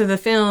spends most of the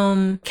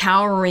film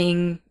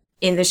cowering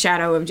in the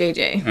shadow of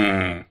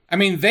JJ.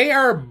 They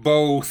are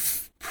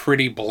both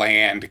pretty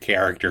bland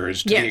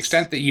characters to the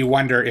extent that you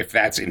wonder if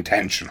that's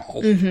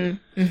intentional.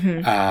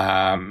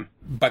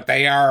 But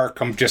they are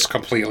just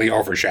completely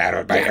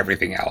overshadowed by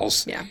everything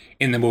else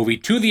in the movie,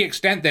 to the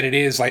extent that it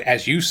is, like,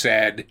 as you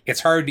said, it's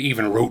hard to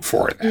even root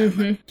for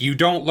them. You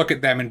don't look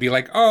at them and be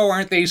like, oh,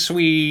 aren't they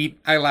sweet?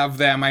 I love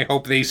them. I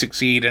hope they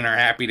succeed and are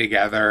happy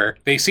together.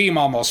 They seem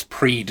almost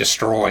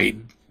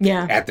pre-destroyed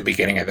at the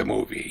beginning of the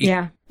movie.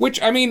 Yeah. Which,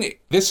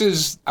 this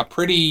is a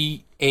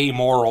pretty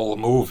amoral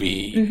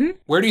movie,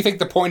 where do you think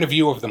the point of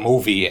view of the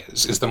movie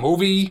is? Is the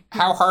movie,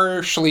 how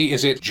harshly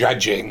is it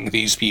judging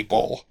these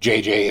people,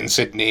 JJ and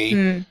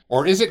Sydney?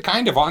 Or is it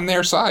kind of on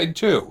their side,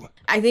 too?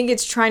 I think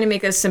it's trying to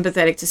make us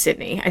sympathetic to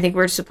Sydney. I think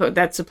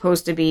that's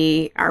supposed to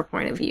be our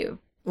point of view.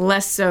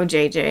 Less so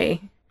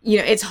JJ. You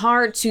know, it's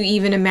hard to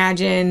even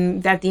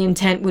imagine that the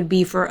intent would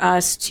be for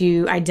us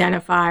to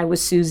identify with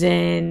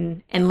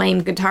Susan and lame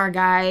guitar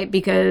guy,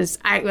 because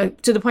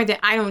to the point that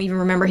I don't even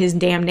remember his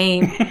damn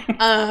name.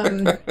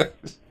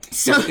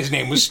 His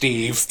name was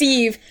Steve.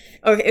 Steve.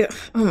 Okay.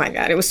 Oh my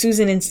God. It was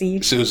Susan and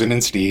Steve. Susan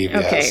and Steve,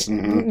 yes.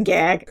 Okay.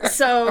 Gag.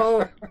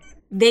 So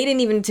they didn't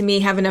even, to me,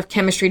 have enough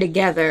chemistry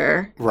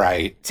together.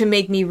 Right. To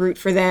make me root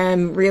for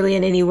them, really,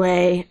 in any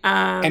way.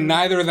 And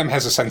neither of them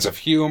has a sense of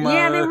humor.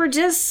 Yeah, they were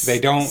just They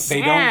don't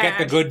get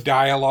the good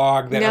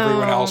dialogue that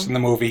everyone else in the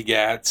movie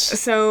gets.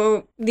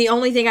 So the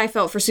only thing I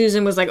felt for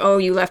Susan was like, oh,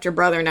 you left your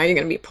brother, now you're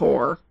going to be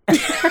poor.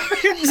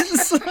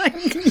 Just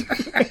like...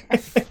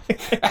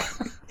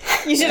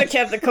 You should have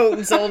kept the coat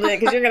and sold it,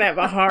 because you're going to have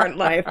a hard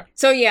life.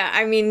 So, yeah,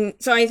 I mean,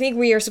 I think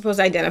we are supposed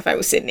to identify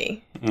with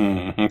Sydney.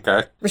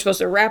 Okay. We're supposed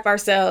to wrap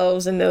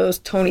ourselves in those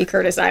Tony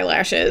Curtis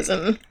eyelashes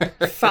and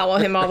follow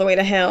him all the way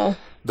to hell.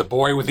 The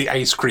boy with the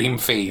ice cream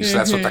face,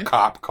 that's what the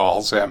cop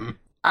calls him.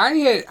 I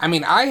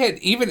had,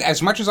 even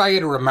as much as I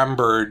had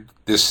remembered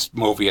this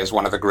movie as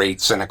one of the great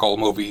cynical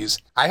movies,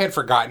 I had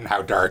forgotten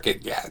how dark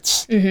it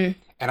gets. And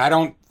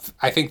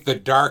I think the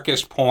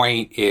darkest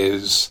point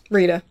is...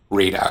 Rita.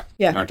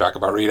 Yeah. You want to talk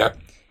about Rita?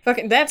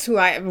 Fucking, that's who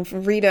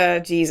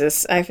Rita,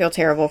 Jesus, I feel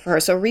terrible for her.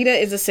 So Rita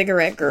is a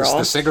cigarette girl. It's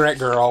the cigarette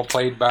girl,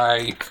 played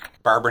by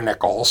Barbara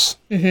Nichols.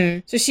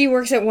 So she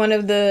works at one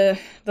of the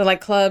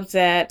like clubs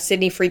that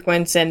Sydney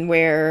frequents and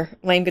where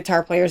lame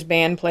guitar player's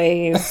band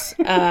plays. Is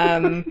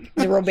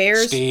it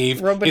Robert's? Steve.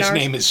 His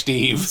name is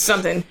Steve.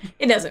 Something.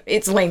 It doesn't.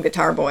 It's lame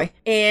guitar boy.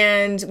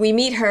 And we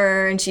meet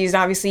her, and she's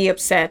obviously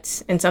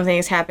upset, and something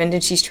has happened,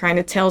 and she's trying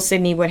to tell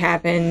Sydney what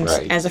happened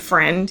as a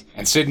friend.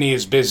 And Sydney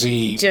is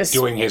busy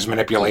doing his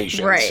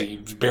manipulations. Right.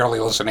 He's barely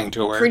listening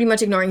to her. Pretty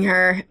much ignoring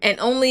her, and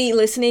only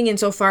listening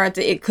insofar as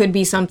it could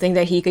be something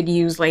that he could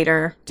use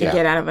later to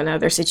get out of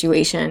another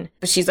situation.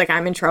 But she's like,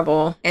 I'm in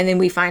trouble. And then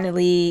we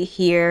finally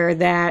hear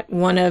that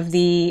one of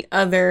the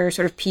other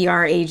sort of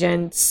PR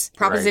agents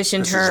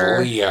propositioned her.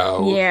 This is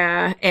Leo.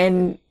 Yeah.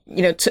 And,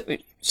 you know,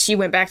 she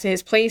went back to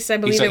his place, I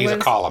believe he's a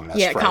columnist.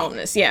 Yeah,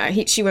 columnist. Yeah.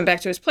 She went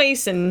back to his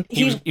place, and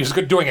he was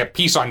good doing a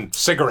piece on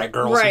cigarette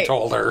girls, he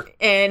told her.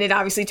 And it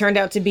obviously turned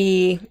out to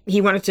be, he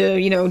wanted to,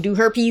 you know, do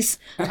her piece.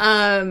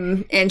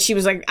 And she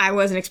was like, I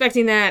wasn't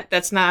expecting that.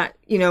 That's not,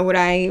 you know, what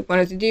I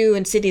wanted to do.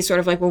 And Sydney's sort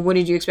of like, well, what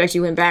did you expect?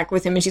 You went back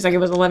with him. And she's like, it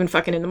was 11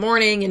 fucking in the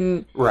morning,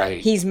 and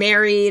he's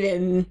married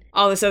and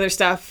all this other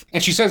stuff.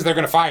 And she says they're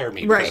going to fire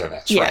me because of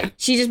this. Yeah. Right.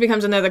 She just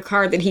becomes another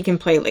card that he can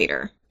play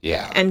later.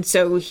 Yeah. And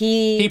so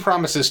he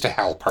promises to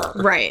help her.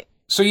 Right.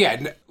 So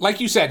yeah, like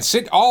you said,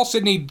 all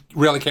Sydney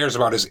really cares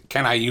about is,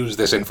 can I use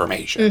this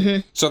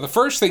information? So the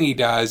first thing he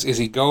does is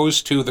he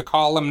goes to the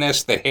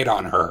columnist that hit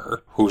on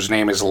her, whose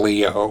name is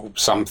Leo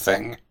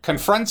something,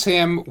 confronts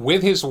him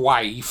with his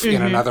wife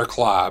in another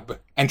club,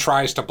 and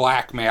tries to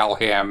blackmail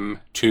him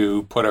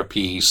to put a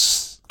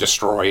piece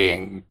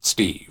destroying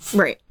Steve.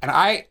 Right. And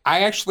I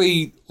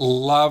actually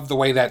love the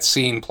way that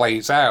scene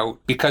plays out,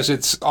 because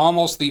it's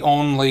almost the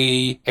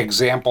only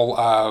example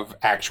of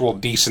actual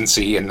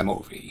decency in the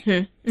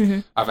movie.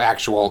 Of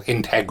actual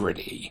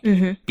integrity.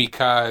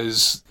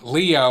 Because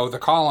Leo, the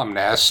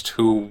columnist,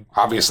 who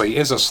obviously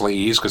is a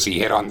sleaze because he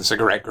hit on the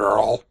cigarette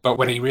girl, but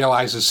when he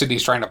realizes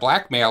Sydney's trying to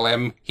blackmail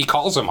him, he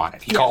calls him on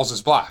it. He calls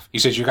his bluff. He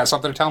says, you got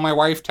something to tell my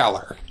wife? Tell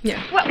her.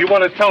 Yeah. Well, you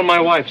want to tell my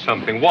wife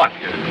something? What?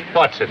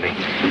 What, Sydney?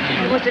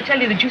 I was to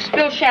tell you that you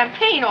spilled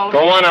champagne all over.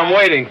 Go on, I'm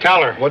waiting.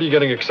 Tell her. What are you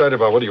getting excited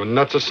about? What are you,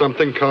 nuts or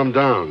something? Calm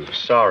down.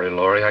 Sorry,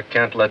 Laurie. I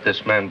can't let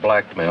this man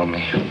blackmail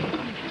me.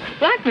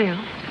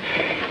 Blackmail?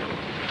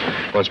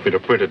 Wants me to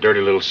print a dirty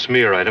little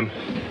smear item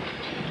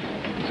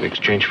in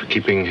exchange for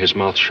keeping his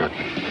mouth shut.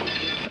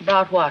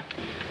 About what?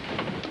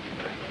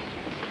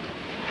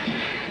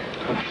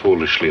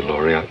 Foolishly,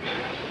 Laurie.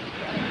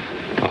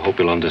 I hope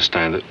you'll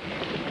understand that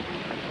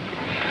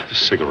the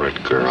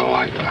cigarette girl,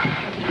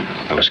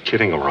 I was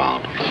kidding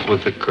around.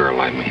 With the girl,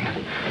 I mean.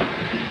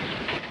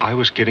 I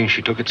was kidding.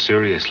 She took it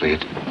seriously.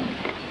 It's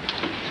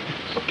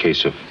a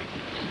case of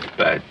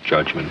bad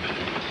judgment,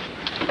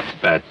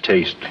 bad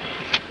taste.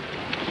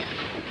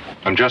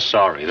 I'm just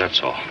sorry, that's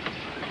all.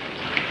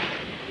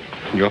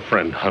 Your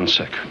friend,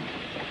 Hunsick.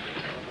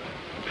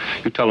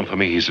 You tell him for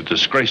me he's a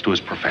disgrace to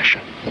his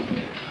profession.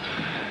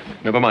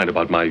 Never mind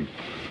about my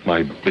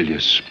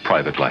bilious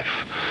private life.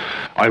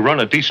 I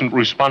run a decent,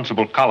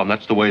 responsible column.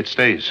 That's the way it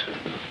stays.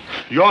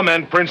 Your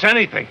men prints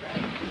anything.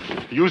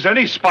 Use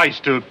any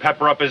spice to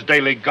pepper up his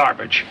daily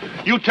garbage.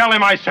 You tell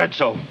him I said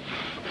so.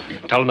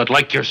 Tell him that,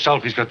 like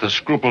yourself, he's got the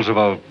scruples of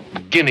a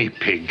guinea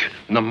pig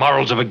and the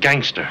morals of a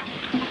gangster.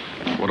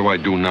 What do I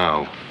do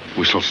now?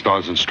 Whistle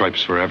Stars and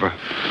Stripes forever?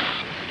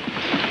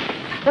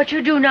 What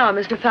you do now,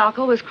 Mr.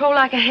 Falco, is crow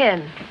like a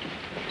hen.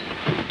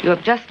 You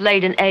have just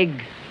laid an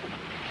egg.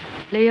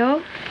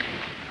 Leo,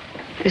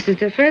 This is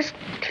the first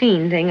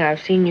clean thing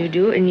I've seen you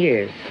do in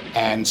years.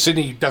 And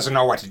Sidney doesn't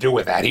know what to do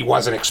with that. He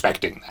wasn't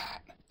expecting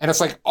that. And it's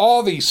like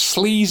all these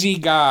sleazy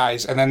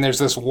guys, and then there's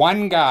this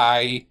one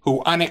guy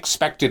who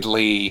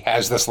unexpectedly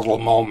has this little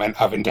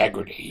moment of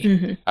integrity.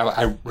 Mm-hmm.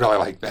 I really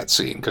like that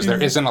scene, because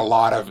there isn't a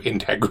lot of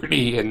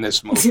integrity in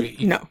this movie.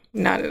 No,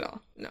 not at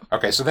all. No.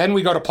 Okay, so then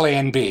we go to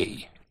Plan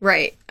B.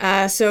 Right.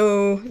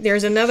 So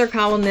there's another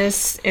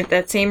columnist at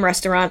that same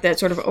restaurant that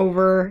sort of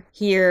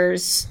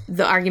overhears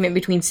the argument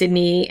between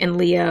Sidney and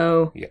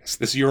Leo. Yes,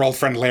 this is your old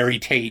friend Larry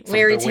Tate from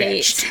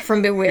Bewitched.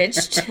 From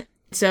Bewitched.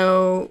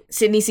 So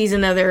Sidney sees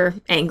another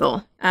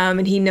angle,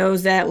 and he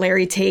knows that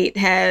Larry Tate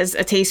has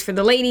a taste for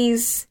the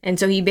ladies. And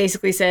so he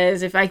basically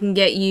says, if I can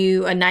get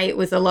you a night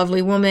with a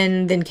lovely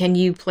woman, then can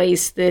you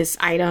place this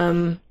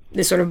item,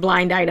 this sort of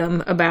blind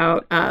item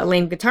about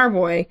Lame Guitar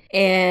Boy?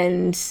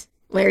 And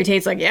Larry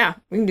Tate's like, yeah,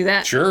 we can do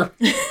that. Sure.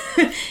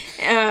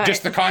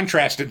 Just the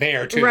contrast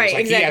there, too. Right, it's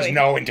like exactly. He has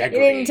no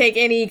integrity. It didn't take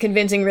any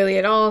convincing really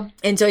at all.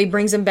 And so he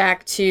brings him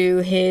back to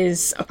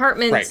his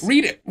apartment.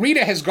 Right.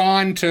 Rita has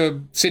gone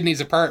to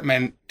Sidney's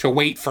apartment to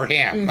wait for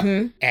him.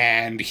 Mm-hmm.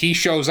 And he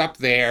shows up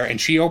there,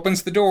 and she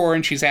opens the door,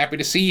 and she's happy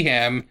to see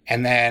him.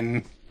 And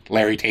then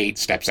Larry Tate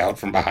steps out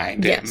from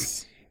behind him.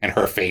 Yes. And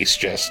her face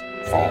just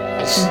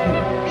falls.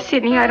 Mm-hmm.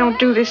 Sidney, I don't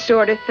do this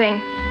sort of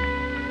thing.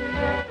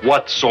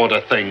 What sort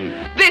of thing?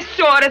 This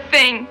sort of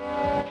thing.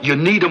 You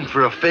need him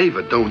for a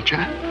favor, don't you?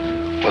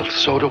 Well,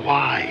 so do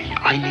I.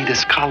 I need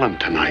his column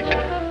tonight.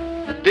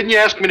 Didn't you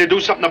ask me to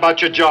do something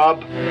about your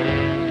job?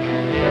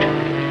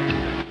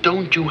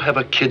 Don't you have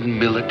a kid in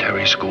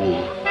military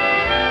school?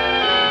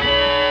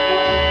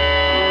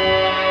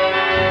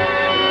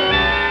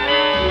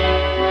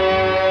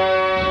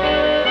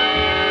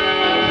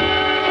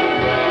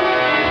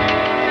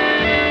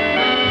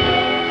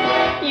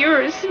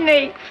 You're a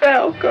snake,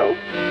 Falco.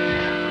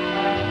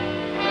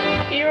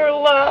 You're a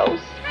louse.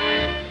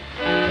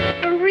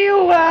 A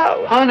real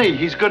louse. Honey,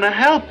 he's gonna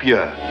help you.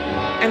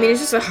 I mean,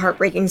 it's just a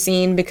heartbreaking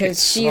scene because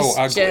It's she's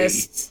so ugly.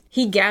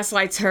 he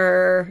gaslights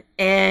her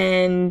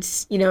and,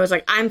 it's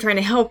like, I'm trying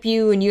to help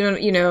you and you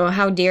don't,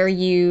 how dare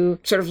you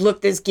sort of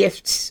look this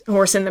gift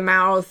horse in the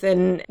mouth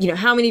and,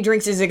 how many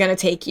drinks is it going to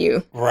take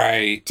you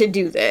Right. to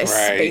do this,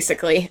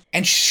 basically.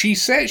 And she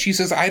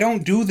says, I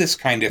don't do this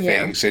kind of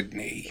thing,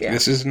 Sidney. Yeah.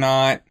 This is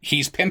not,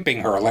 he's pimping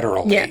her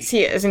literally. Yes,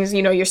 he is. And,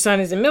 your son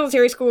is in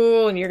military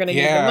school and you're going to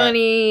give the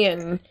money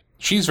and...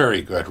 She's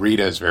very good.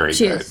 Rita is very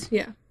She good. is,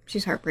 yeah.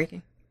 She's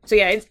heartbreaking. So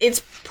yeah,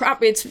 it's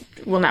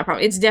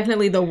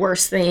definitely the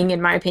worst thing,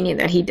 in my opinion,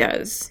 that he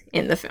does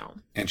in the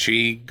film. And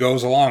she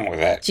goes along with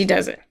it. She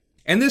does it.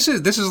 And this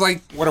is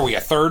like, what are we, a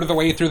third of the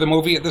way through the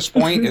movie at this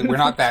point? We're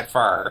not that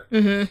far.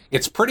 Mm-hmm.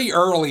 It's pretty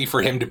early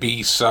for him to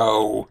be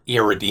so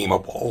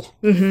irredeemable.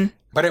 Mm-hmm.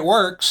 But it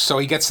works, so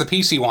he gets the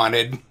piece he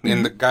wanted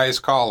in the guy's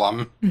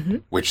column,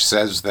 which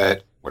says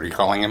that, what are you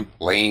calling him?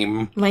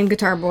 Lame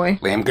Guitar Boy.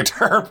 Lame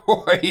Guitar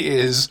Boy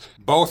is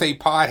both a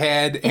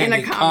pothead and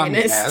a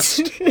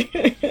communist.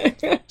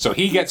 So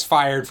he gets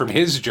fired from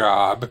his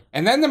job.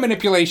 And then the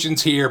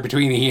manipulations here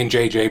between he and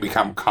JJ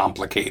become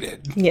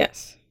complicated.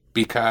 Yes.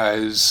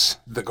 Because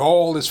the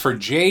goal is for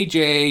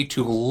JJ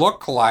to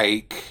look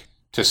like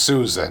to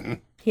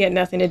Susan. He had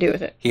nothing to do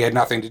with it. He had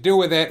nothing to do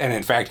with it. And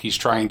in fact, he's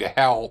trying to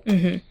help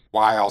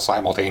while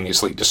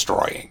simultaneously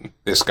destroying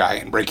this guy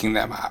and breaking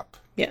them up.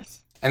 Yes.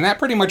 And that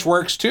pretty much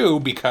works, too,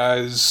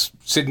 because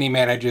Sidney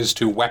manages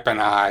to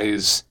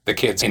weaponize the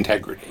kid's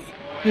integrity.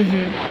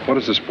 Mm-hmm. What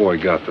has this boy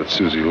got that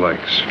Susie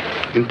likes?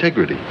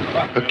 Integrity.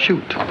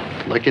 Acute.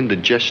 Like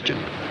indigestion.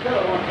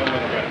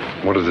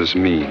 What does this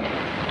mean?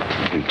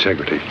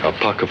 Integrity. A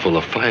pocket full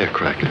of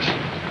firecrackers.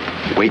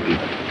 Waiting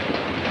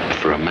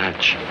for a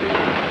match.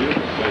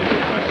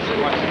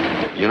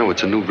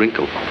 It's a new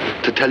wrinkle.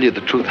 To tell you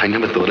the truth, I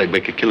never thought I'd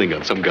make a killing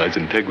on some guy's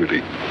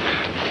integrity.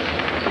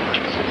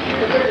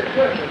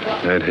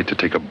 I'd hate to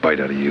take a bite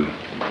out of you.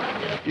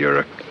 You're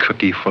a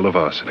cookie full of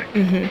arsenic.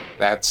 Mm-hmm.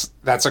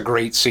 That's a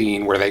great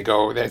scene where they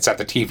go, it's at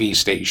the TV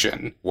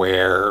station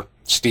where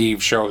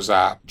Steve shows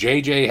up.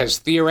 JJ has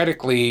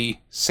theoretically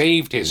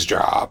saved his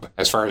job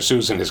as far as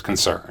Susan is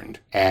concerned.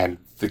 And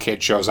the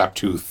kid shows up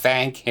to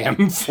thank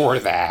him for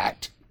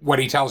that. What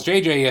he tells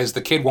JJ is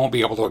the kid won't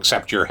be able to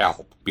accept your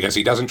help because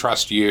he doesn't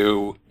trust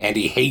you and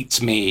he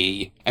hates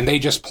me. And they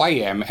just play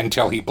him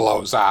until he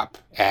blows up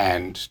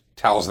and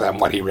tells them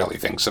what he really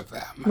thinks of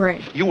them.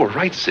 Right. You were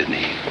right,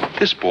 Sidney.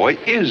 This boy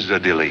is a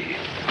dilly.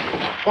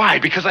 Why?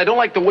 Because I don't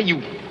like the way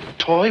you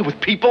toy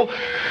with people,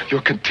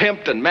 your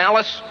contempt and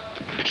malice.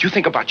 You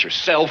think about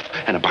yourself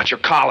and about your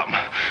column.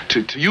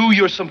 To you,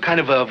 you're some kind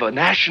of a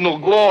national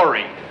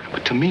glory.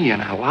 But to me,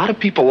 and a lot of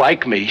people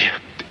like me,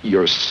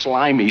 your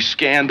slimy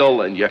scandal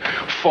and your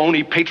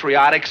phony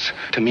patriotics,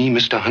 to me,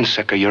 Mr.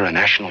 Hunsaker, you're a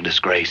national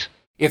disgrace.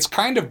 It's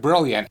kind of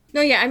brilliant. No,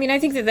 yeah, I mean, I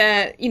think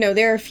that,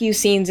 there are a few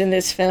scenes in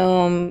this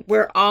film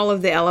where all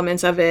of the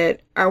elements of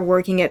it are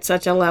working at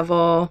such a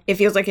level. It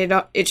feels like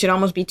it should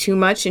almost be too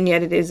much, and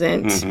yet it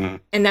isn't. Mm-hmm.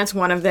 And that's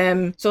one of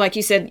them. So like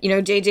you said,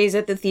 JJ's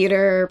at the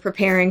theater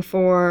preparing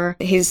for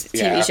his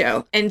TV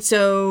show. And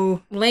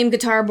so Lame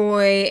Guitar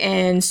Boy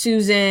and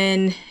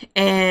Susan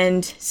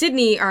and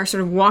Sydney are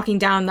sort of walking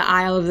down the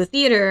aisle of the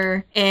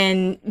theater,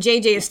 and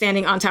JJ is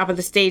standing on top of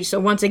the stage. So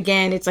once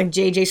again, it's like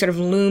JJ sort of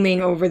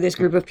looming over this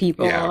group of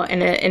people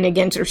and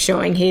again sort of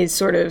showing his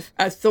sort of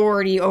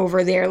authority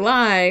over their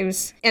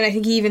lives. And I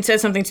think he even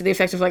says something to the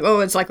effect of like, oh,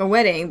 it's like a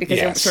wedding, because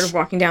they're sort of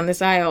walking down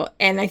this aisle.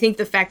 And I think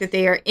the fact that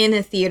they are in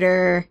a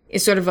theater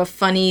is sort of a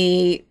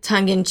funny,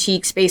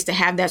 tongue-in-cheek space to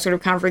have that sort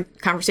of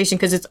conversation,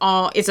 because it's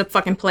a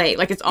fucking play.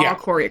 Like, it's all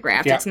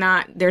choreographed. It's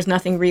not, there's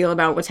nothing real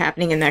about what's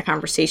happening in that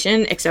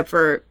conversation, except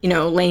for,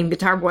 Lame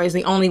Guitar Boy is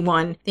the only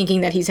one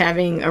thinking that he's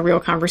having a real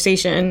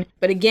conversation.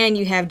 But again,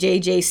 you have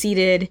JJ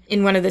seated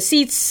in one of the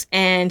seats,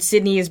 and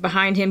Sydney is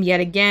behind him yet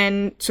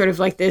again, sort of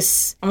like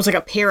this, almost like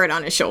a parrot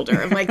on his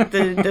shoulder, like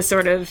the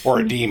sort of... Or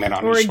a demon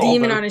on his shoulder. Or a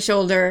demon on his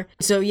shoulder.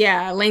 So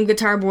yeah, Lame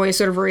Guitar Boy is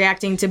sort of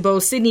reacting to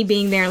both Sydney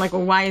being there, and like,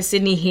 well, why is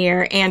Sydney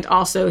here? And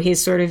also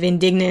his sort of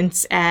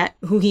indignance at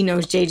who he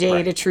knows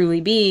JJ to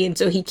truly be. And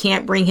so he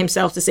can't bring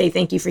himself to say,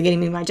 thank you for getting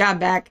me my job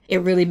back. It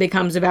really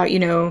becomes about,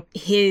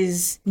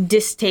 his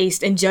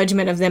distaste and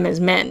judgment of them as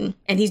men.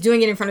 And he's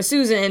doing it in front of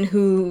Susan,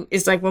 who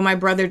is like, well, my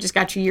brother just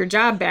got you your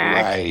job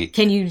back. Right.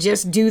 Can you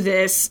just do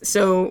this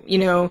so,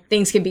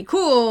 things can be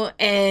cool?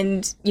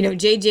 And,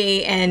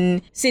 JJ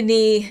and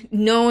Sydney,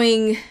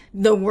 knowing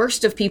the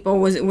worst of people,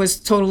 was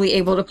totally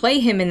able to play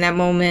him in that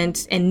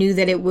moment, and knew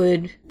that it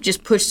would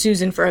just push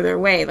Susan further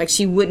away. Like,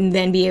 she wouldn't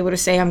then be able to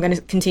say, I'm going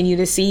to continue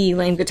to see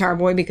Lame Guitar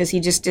Boy because he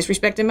just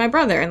disrespected my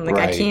brother, and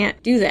I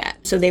can't do that.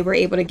 So they were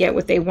able to get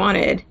what they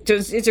wanted. So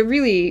it's a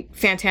really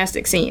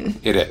fantastic scene.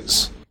 It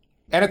is.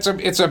 And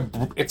it's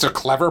a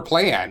clever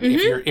plan.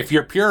 Mm-hmm. If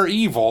you're pure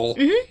evil,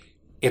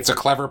 it's a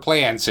clever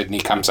plan Sydney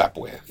comes up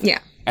with. Yeah.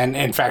 And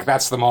in fact,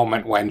 that's the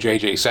moment when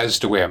JJ says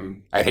to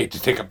him, I'd hate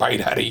to take a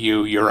bite out of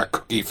you. You're a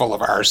cookie full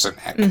of arsenic.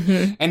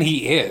 Mm-hmm. And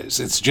he is.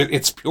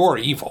 It's pure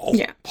evil.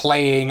 Yeah.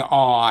 Playing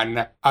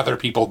on other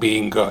people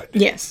being good.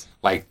 Yes.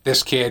 Like,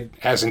 this kid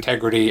has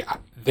integrity,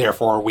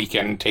 therefore we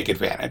can take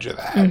advantage of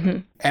that. Mm-hmm.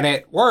 And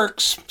it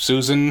works.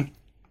 Susan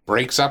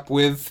breaks up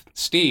with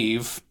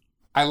Steve.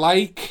 I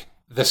like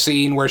the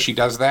scene where she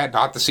does that.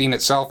 Not the scene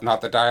itself,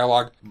 not the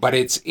dialogue, but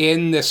it's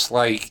in this,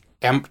 like,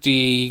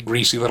 empty,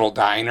 greasy little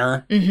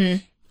diner.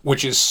 Mm-hmm.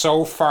 Which is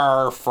so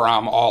far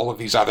from all of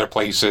these other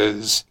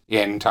places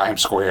in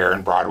Times Square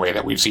and Broadway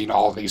that we've seen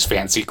all of these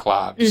fancy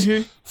clubs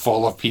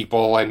full of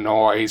people and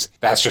noise.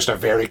 That's just a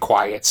very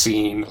quiet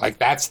scene. Like,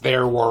 that's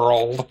their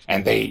world,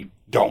 and they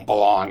don't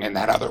belong in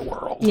that other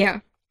world. Yeah.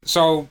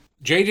 So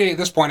JJ at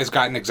this point has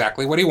gotten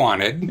exactly what he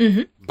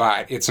wanted,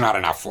 but it's not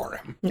enough for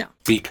him. No.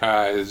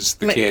 Because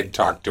the kid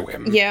talked to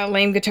him. Yeah,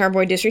 Lame Guitar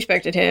Boy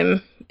disrespected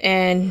him.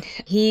 And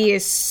he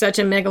is such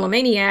a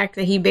megalomaniac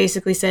that he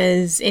basically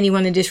says,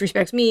 anyone that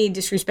disrespects me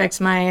disrespects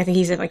my, I think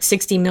he said like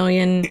 60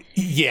 million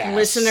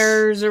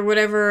listeners or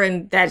whatever,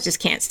 and that just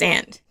can't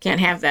stand. Can't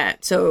have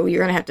that. So you're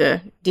going to have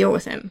to deal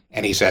with him.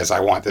 And he says,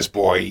 I want this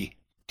boy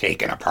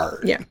taken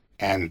apart. Yeah.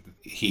 And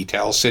he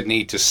tells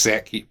Sydney to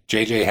sick.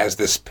 JJ has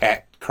this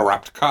pet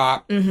corrupt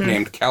cop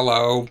named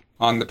Kello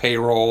on the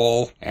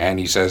payroll, and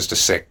he says to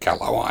sick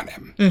Kello on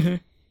him. Mm-hmm.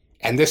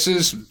 And this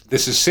is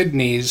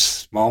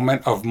Sydney's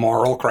moment of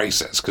moral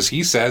crisis, because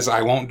he says,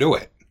 I won't do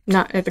it.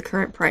 Not at the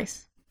current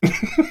price.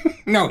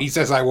 No, he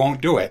says, I won't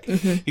do it.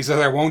 Mm-hmm. He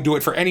says, I won't do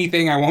it for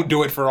anything. I won't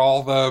do it for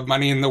all the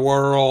money in the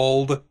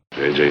world.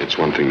 JJ, it's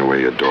one thing to wear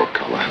your dog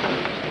collar.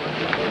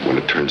 When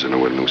it turns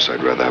into a noose,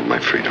 I'd rather have my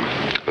freedom.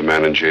 The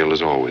man in jail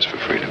is always for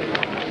freedom.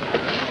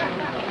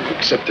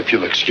 Except if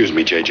you'll excuse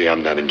me, JJ,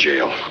 I'm not in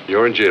jail.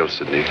 You're in jail,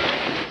 Sydney.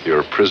 You're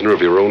a prisoner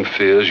of your own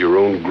fears, your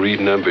own greed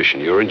and ambition.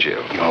 You're in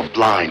jail. You're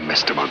blind,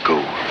 Mr.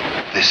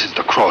 Magoo. This is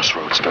the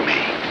crossroads for me.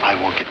 I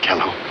won't get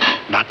Kello.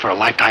 Not for a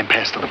lifetime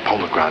pass to the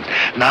Polar Grounds.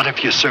 Not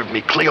if you serve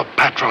me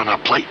Cleopatra on a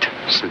plate.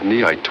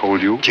 Sydney, I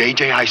told you.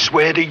 JJ, I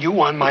swear to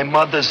you on my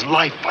mother's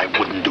life, I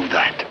wouldn't do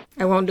that.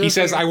 I won't do it. He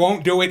says, I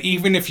won't do it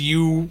even if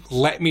you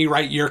let me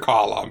write your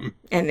column.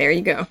 And there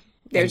you go.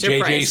 There's and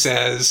your JJ price.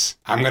 says,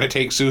 I'm going to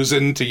take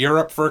Susan to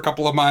Europe for a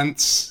couple of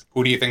months.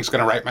 Who do you think's going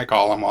to write my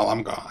column while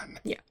I'm gone?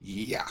 Yeah.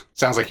 Yeah.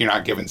 Sounds like you're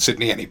not giving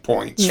Sydney any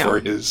points for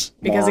his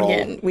because moral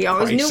again, we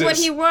always knew what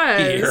he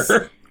was.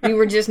 Here. We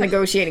were just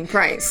negotiating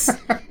price.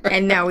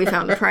 And now we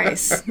found the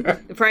price.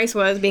 The price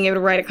was being able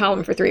to write a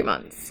column for 3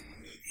 months.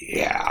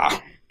 Yeah.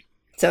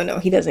 So no,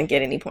 he doesn't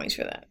get any points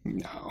for that.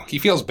 No. He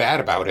feels bad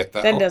about it,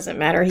 though. That doesn't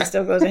matter. He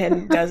still goes ahead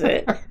and does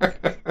it.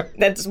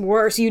 That's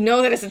worse. You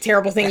know that it's a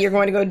terrible thing you're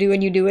going to go do,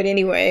 and you do it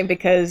anyway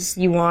because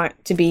you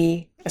want to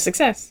be a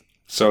success.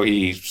 So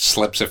he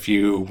slips a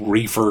few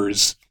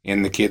reefers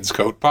in the kid's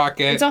coat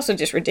pocket. It's also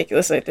just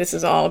ridiculous. Like, this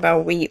is all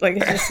about wheat. Like,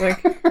 it's just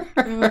like...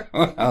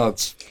 Well,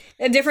 it's...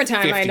 A different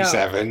time,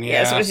 57, I know.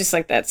 yeah. So it's just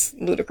like, that's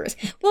ludicrous.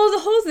 Well, the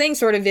whole thing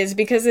sort of is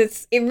because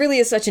it really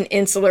is such an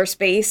insular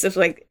space of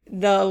like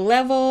the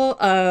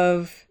level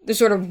of the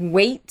sort of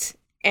weight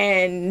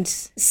and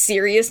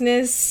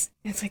seriousness.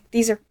 It's like,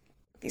 these are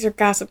these are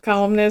gossip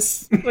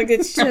columnists. Like,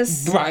 it's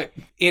just... But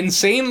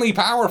insanely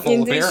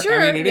powerful,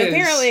 Sure, I mean, it is.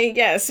 Apparently,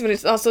 yes, but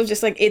it's also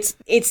just, like, it's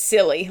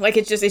silly. Like,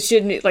 it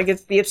shouldn't... Like,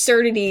 it's the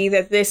absurdity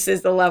that this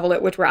is the level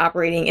at which we're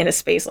operating in a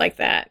space like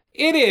that.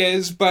 It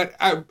is, but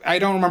I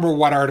don't remember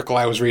what article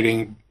I was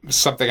reading.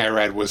 Something I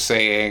read was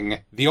saying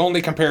the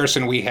only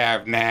comparison we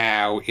have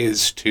now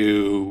is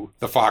to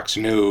the Fox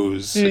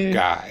News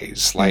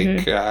guys, like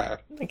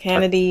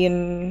Hannity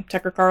and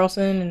Tucker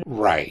Carlson. And...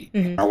 Right.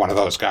 Or one of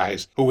those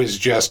guys who is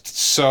just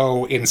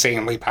so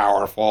insanely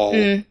powerful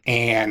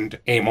and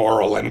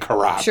amoral and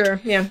corrupt.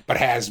 Sure, yeah. But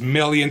has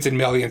millions and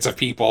millions of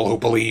people who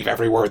believe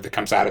every word that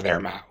comes out of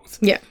their mouth.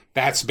 Yeah.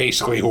 That's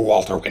basically who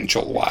Walter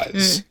Winchell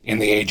was in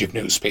the age of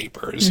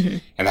newspapers.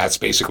 And that's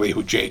basically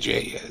who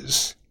JJ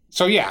is.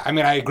 So yeah, I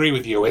mean, I agree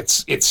with you.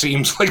 It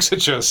seems like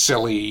such a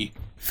silly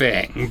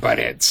thing, but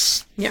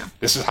this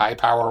is high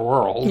power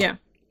world. Yeah.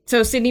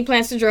 So Sidney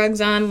plants the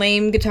drugs on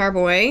lame guitar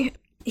boy.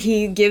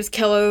 He gives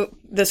Kello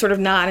the sort of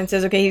nod and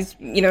says, okay, he's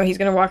going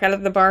to walk out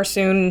of the bar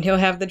soon and he'll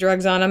have the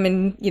drugs on him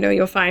and,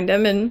 you'll find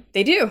him. And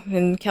they do.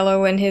 And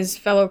Kello and his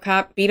fellow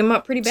cop beat him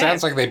up pretty bad.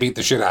 Sounds like they beat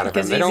the shit out of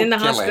him. They don't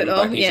kill him,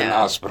 but he's in the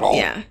hospital.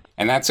 Yeah.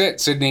 And that's it.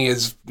 Sidney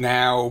is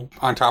now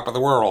on top of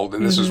the world.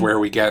 And this is where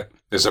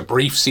there's a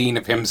brief scene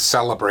of him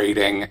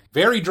celebrating,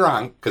 very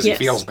drunk because he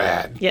feels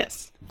bad.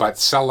 Yes. But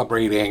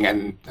celebrating,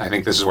 and I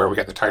think this is where we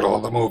get the title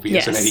of the movie,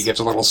 isn't it? He gives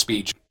a little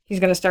speech. He's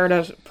going to start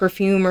a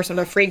perfume or sort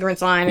of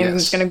fragrance line, and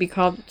it's going to be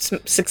called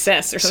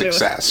Success or something.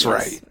 Success,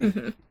 right.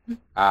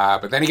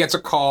 But then he gets a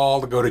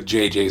call to go to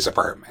JJ's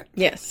apartment.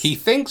 Yes. He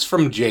thinks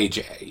from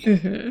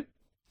JJ.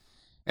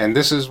 And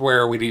this is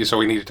where we need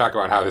to talk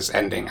about how this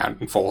ending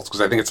unfolds,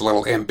 because I think it's a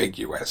little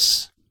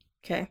ambiguous.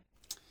 Okay.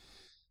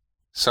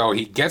 So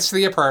he gets to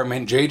the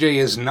apartment. JJ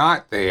is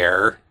not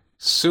there.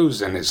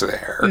 Susan is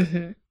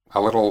there. A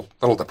little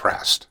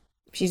depressed.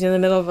 She's in the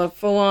middle of a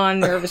full-on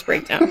nervous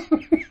breakdown.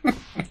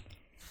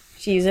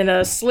 She's in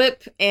a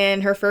slip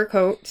and her fur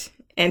coat,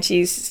 and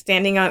she's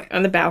standing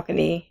on the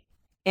balcony,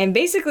 and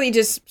basically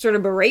just sort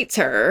of berates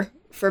her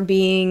for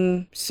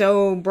being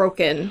so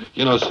broken.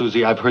 You know,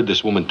 Susie, I've heard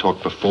this woman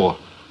talk before.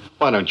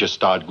 Why don't you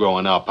start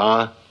growing up,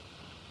 huh?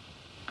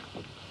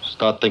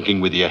 Start thinking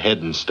with your head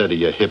instead of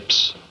your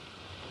hips.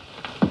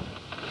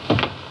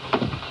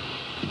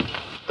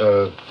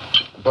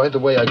 By the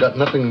way, I got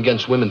nothing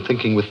against women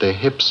thinking with their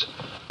hips.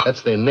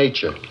 That's their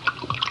nature.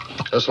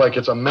 Just like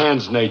it's a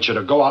man's nature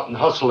to go out and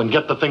hustle and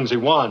get the things he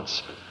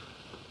wants.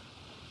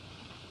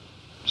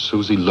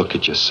 Susie, look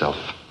at yourself.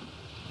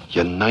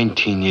 You're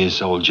 19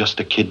 years old, just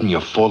a kid, and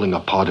you're falling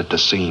apart at the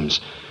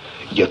seams.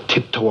 You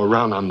tiptoe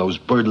around on those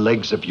bird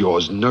legs of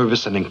yours,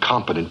 nervous and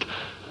incompetent,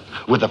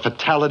 with a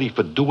fatality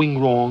for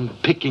doing wrong,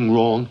 picking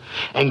wrong,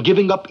 and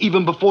giving up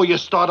even before you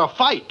start a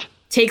fight.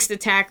 Takes the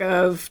tack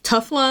of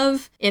tough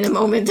love in a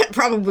moment that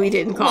probably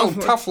didn't call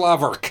for. Tough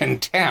love or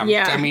contempt.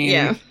 Yeah, I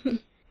mean,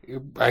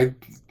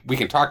 we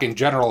can talk in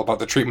general about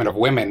the treatment of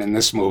women in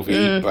this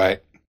movie,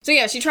 but... So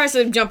yeah, she tries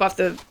to jump off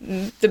the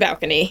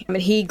balcony,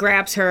 but he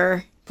grabs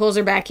her, pulls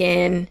her back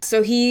in.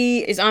 So he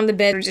is on the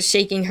bed just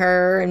shaking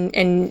her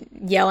and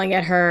yelling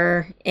at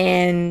her,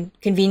 and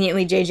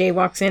conveniently JJ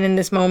walks in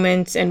this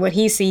moment, and what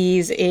he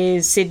sees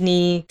is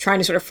Sidney trying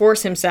to sort of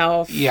force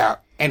himself. Yeah.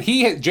 And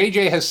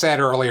JJ has said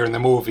earlier in the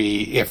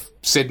movie, if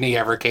Sidney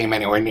ever came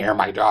anywhere near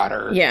my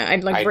daughter... Yeah,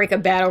 I'd break a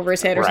bat over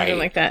his head or something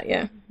like that,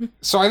 yeah.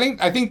 So I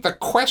think the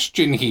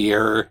question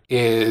here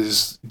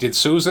is, did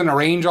Susan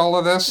arrange all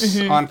of this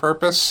on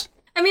purpose?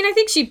 I mean, I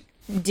think she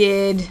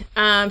did.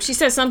 She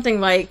says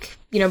something like,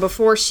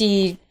 before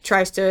she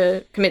tries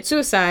to commit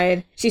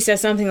suicide, she says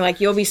something like,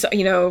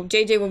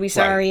 JJ will be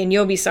sorry and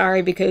you'll be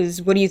sorry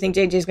because what do you think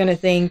JJ's going to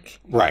think?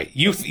 Right.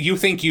 You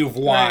think you've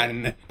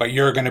won, but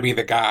you're going to be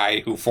the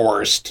guy who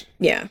forced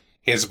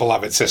his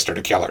beloved sister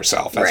to kill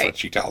herself. That's what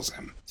she tells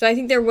him. So I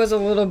think there was a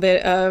little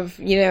bit of,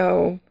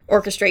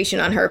 orchestration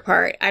on her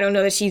part. I don't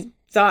know that she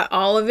thought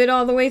all of it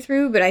all the way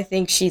through, but I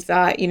think she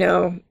thought,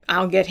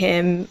 I'll get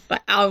him,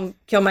 I'll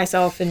kill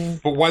myself.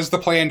 But was the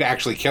plan to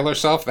actually kill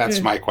herself? That's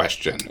my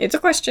question. It's a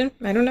question.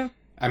 I don't know.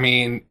 I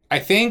mean, I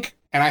think,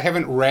 and I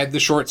haven't read the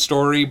short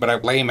story, but a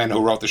layman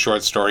who wrote the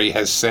short story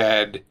has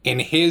said in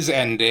his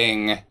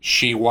ending,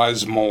 she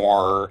was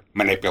more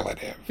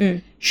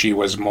manipulative. She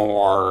was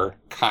more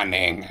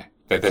cunning.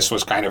 That this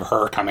was kind of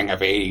her coming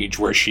of age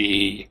where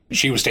she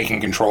was taking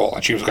control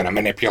and she was going to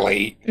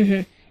manipulate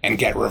and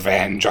get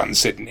revenge on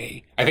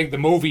Sidney. I think the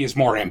movie is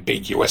more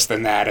ambiguous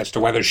than that as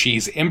to whether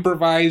she's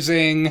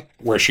improvising,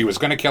 where she was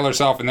going to kill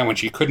herself, and then when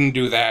she couldn't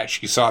do that,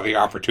 she saw the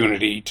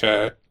opportunity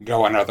to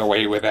go another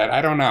way with it.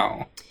 I don't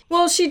know.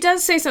 Well, she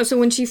does say so. So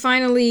when she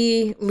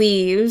finally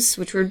leaves,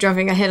 which we're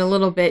jumping ahead a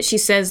little bit, she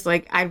says,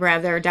 I'd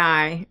rather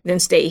die than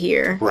stay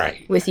here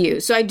with you.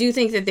 So I do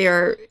think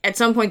that at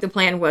some point the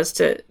plan was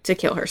to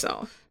kill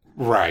herself.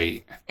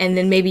 Right. And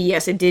then maybe,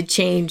 yes, it did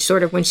change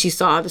sort of when she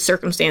saw the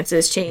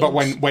circumstances change. But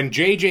when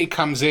JJ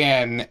comes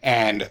in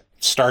and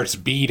starts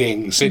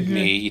beating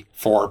Sidney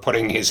for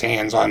putting his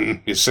hands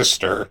on his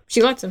sister.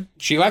 She lets him.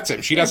 She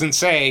doesn't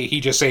say, he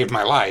just saved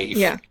my life.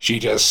 Yeah. She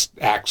just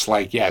acts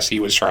like, yes, he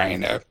was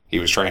trying to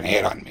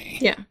hit on me.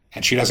 Yeah.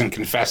 And she doesn't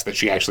confess that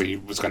she actually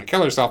was going to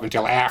kill herself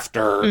until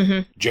after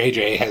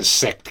JJ has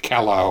sicked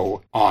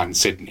Kello on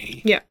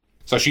Sidney. Yeah.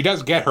 So she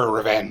does get her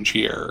revenge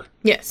here.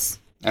 Yes.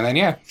 And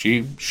then,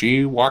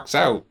 she walks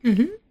out.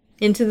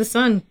 Into the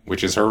sun.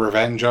 Which is her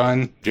revenge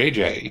on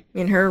JJ.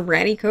 In her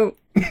ratty coat.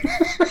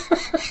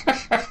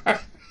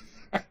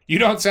 You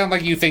don't sound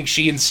like you think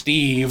she and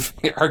Steve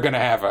are going to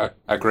have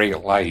a great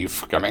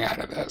life coming out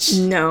of this.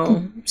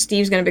 No.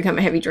 Steve's going to become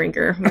a heavy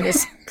drinker when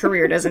his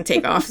career doesn't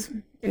take off.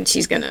 And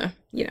she's going to,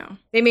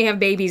 they may have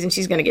babies and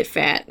she's going to get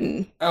fat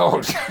and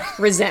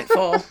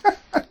resentful.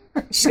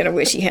 She's going to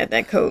wish he had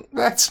that coat.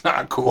 That's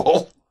not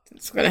cool.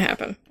 That's going to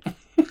happen.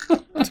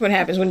 That's what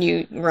happens when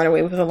you run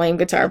away with a lame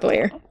guitar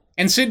player.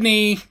 And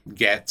Sidney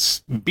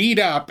gets beat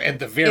up at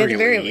the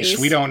very least.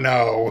 We don't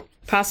know.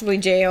 Possibly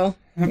jail.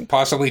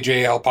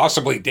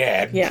 Possibly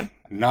dead. Yeah.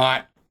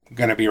 Not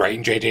going to be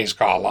writing JJ's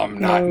column.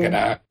 Not going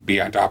to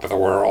be on top of the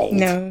world.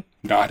 No.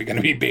 Not going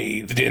to be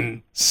bathed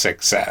in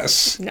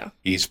success. No.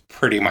 He's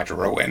pretty much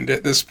ruined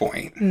at this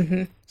point.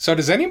 Mm-hmm. So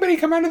does anybody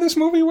come out of this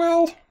movie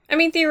well? I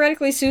mean,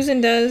 theoretically,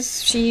 Susan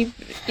does. She,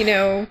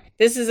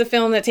 this is a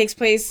film that takes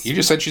place... You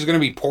just said she's going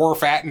to be poor,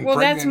 fat, and well,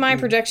 pregnant. That's my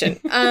projection.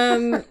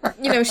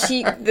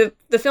 The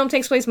film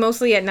takes place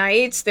mostly at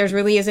nights. There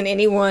really isn't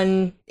any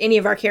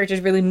of our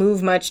characters really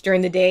move much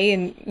during the day.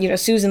 And,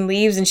 Susan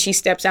leaves and she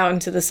steps out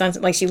into the sun.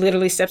 Like, she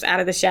literally steps out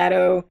of the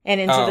shadow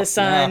and into the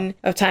sun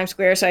of Times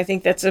Square. So I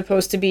think that's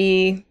supposed to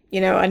be,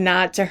 a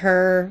nod to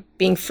her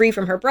being free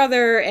from her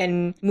brother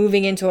and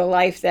moving into a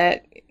life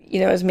that...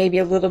 is maybe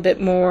a little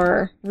bit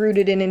more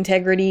rooted in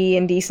integrity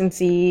and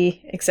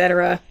decency,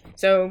 etc.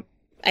 So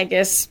I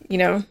guess,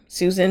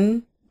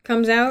 Susan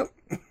comes out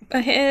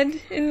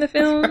ahead in the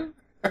film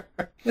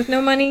with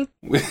no money.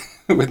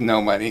 With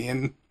no money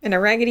and a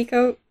raggedy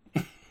coat.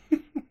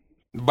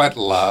 But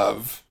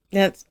love.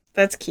 That's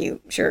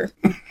cute, sure.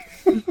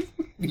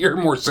 You're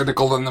more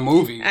cynical than the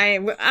movie.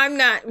 I'm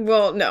not,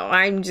 well, no,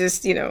 I'm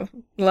just,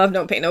 love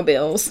don't pay no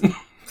bills.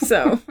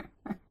 So...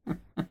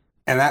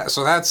 And that's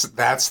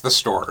the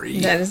story.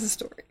 That is the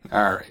story.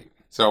 All right.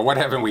 So what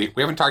haven't we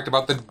haven't talked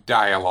about the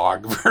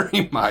dialogue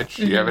very much.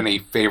 Do you have any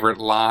favorite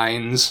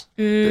lines?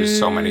 There's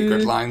so many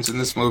good lines in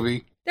this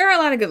movie. There are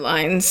a lot of good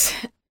lines.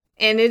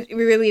 And it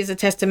really is a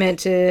testament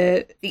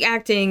to the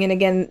acting and,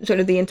 again, sort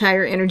of the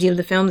entire energy of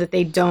the film that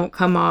they don't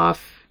come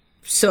off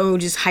so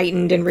just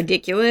heightened and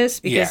ridiculous.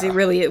 Because it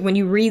really, when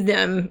you read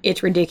them,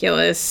 it's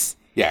ridiculous.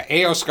 Yeah,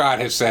 A.O. Scott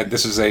has said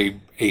this is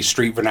a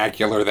street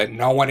vernacular that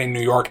no one in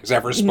New York has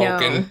ever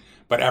spoken. No.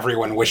 But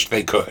everyone wished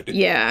they could.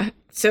 Yeah.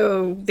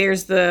 So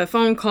there's the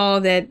phone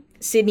call that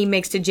Sidney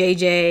makes to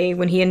JJ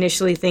when he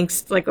initially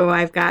thinks, like, oh,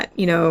 I've got,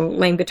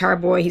 lame guitar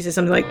boy. He says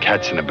something like...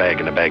 Cat's in the bag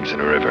and the bag's in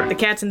the river. The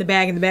cat's in the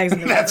bag and the bag's in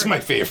the river. That's my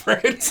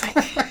favorite.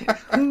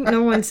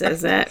 No one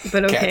says that,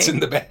 but okay. Cat's in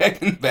the bag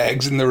and the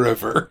bag's in the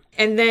river.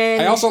 And then...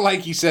 I also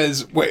like he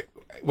says,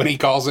 when he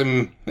calls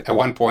him at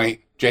one point,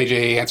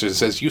 JJ answers and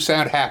says, you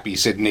sound happy,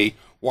 Sidney.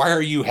 Why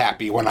are you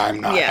happy when I'm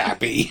not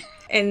happy?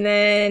 And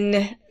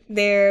then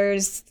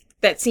there's...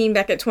 that scene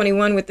back at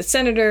 21 with the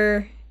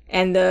senator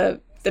and the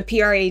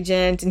PR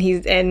agent, and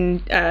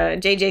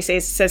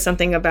JJ says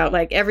something about,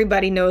 like,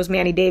 everybody knows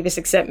Manny Davis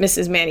except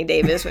Mrs. Manny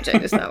Davis, which I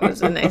just thought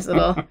was a nice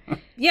little...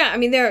 Yeah, I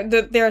mean,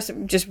 there are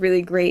some just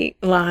really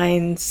great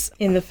lines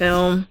in the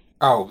film.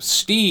 Oh,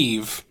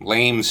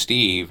 lame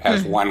Steve,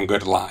 has one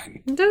good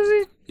line. Does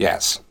he?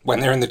 Yes.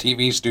 When they're in the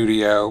TV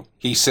studio,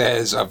 he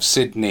says of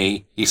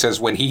Sidney,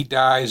 when he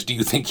dies, do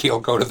you think he'll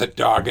go to the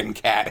dog and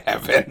cat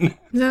heaven?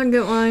 Is that a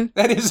good line?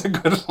 That is a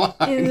good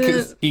line,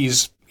 because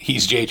he's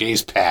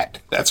JJ's pet.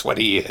 That's what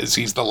he is.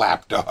 He's the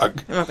lap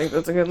dog. I don't think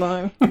that's a good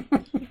line.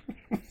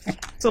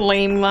 It's a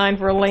lame line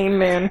for a lame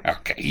man.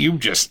 Okay, you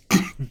just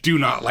do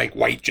not like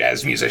white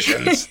jazz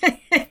musicians.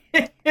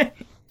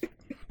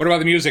 What about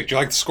the music? Do you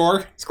like the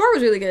score? Score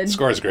was really good. The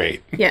score is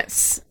great.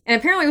 Yes. And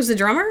apparently it was the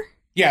drummer?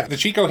 Yeah, the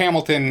Chico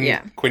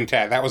Hamilton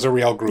Quintet, that was a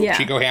real group. Yeah.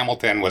 Chico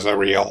Hamilton was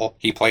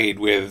he played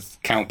with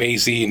Count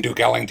Basie and Duke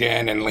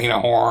Ellington and Lena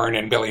Horne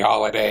and Billie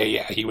Holiday.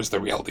 Yeah, he was the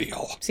real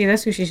deal. See,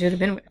 that's who she should have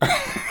been with.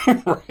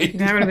 Right.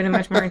 That would have been a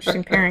much more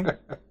interesting pairing.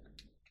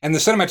 And the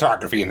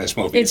cinematography in this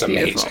movie is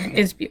amazing.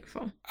 It's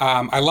beautiful.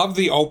 I love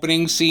the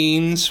opening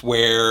scenes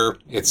where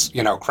it's,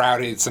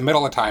 crowded. It's the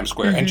middle of Times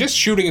Square. And just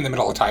shooting in the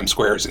middle of Times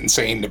Square is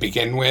insane to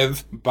begin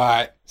with.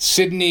 But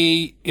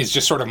Sidney is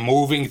just sort of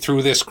moving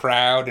through this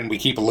crowd, and we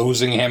keep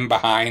losing him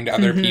behind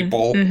other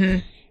people. Mm-hmm.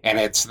 And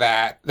it's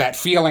that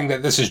feeling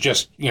that this is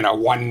just,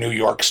 one New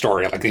York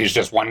story. Like, there's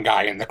just one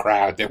guy in the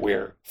crowd that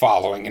we're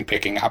following and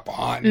picking up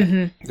on.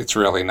 Mm-hmm. It's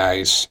really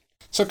nice.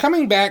 So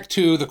coming back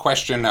to the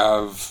question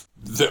of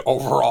the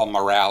overall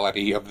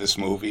morality of this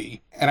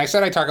movie, And I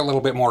said I'd talk a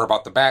little bit more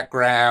about the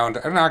background.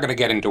 I'm not going to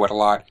get into it a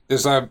lot.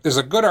 There's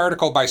a good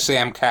article by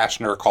Sam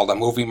Kashner called A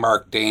Movie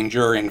Marked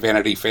Danger in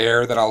Vanity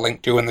Fair that I'll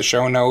link to in the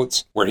show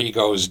notes, where he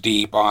goes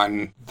deep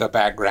on the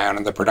background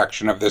and the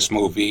production of this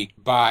movie.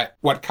 But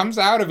what comes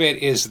out of it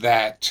is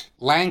that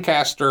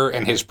Lancaster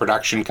and his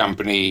production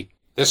company,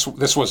 this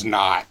was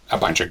not a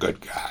bunch of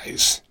good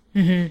guys.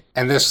 Mm-hmm.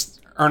 And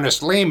this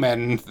Ernest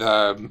Lehman,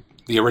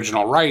 the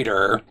original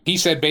writer, he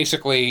said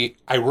basically,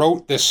 I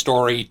wrote this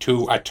story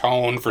to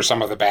atone for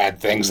some of the bad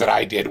things that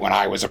I did when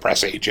I was a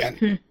press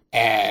agent.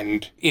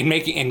 And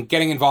in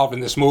getting involved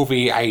in this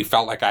movie, I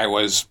felt like I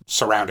was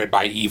surrounded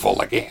by evil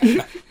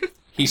again.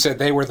 He said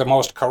they were the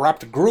most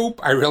corrupt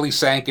group. I really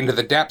sank into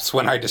the depths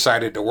when I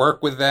decided to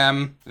work with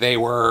them. They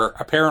were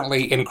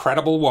apparently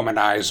incredible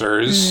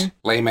womanizers.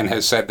 Lehman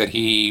has said that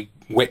he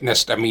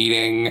witnessed a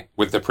meeting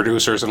with the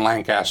producers in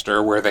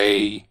Lancaster where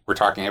they were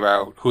talking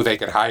about who they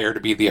could hire to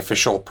be the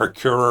official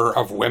procurer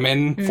of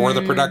women for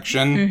the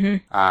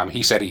production.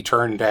 He said he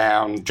turned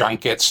down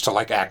junkets to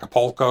like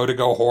Acapulco to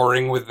go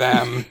whoring with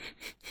them.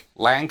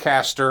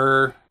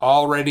 Lancaster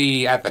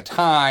already at the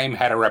time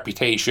had a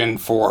reputation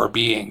for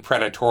being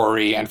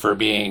predatory and for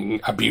being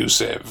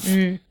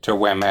abusive to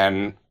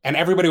women, and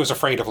everybody was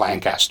afraid of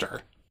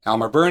Lancaster.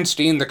 Elmer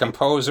Bernstein, the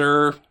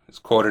composer, is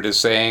quoted as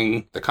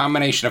saying, the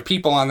combination of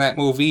people on that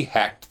movie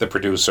hacked the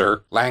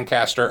producer.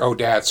 Lancaster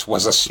Odets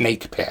was a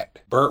snake pit.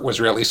 Burt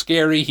was really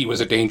scary. He was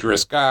a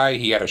dangerous guy.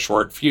 He had a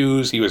short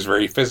fuse. He was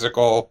very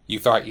physical. You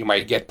thought you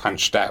might get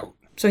punched out.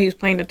 So he was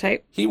playing the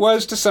type? He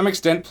was, to some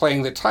extent,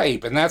 playing the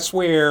type. And that's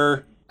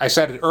where, I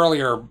said it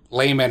earlier,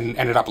 Lehman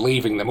ended up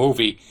leaving the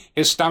movie.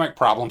 His stomach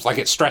problems, like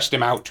it stressed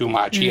him out too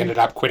much. He ended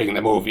up quitting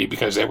the movie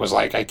because it was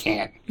like, I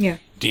can't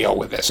deal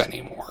with this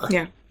anymore.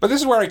 Yeah. But this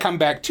is where I come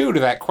back, to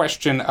that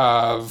question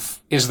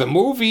of, is the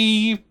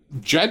movie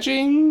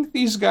judging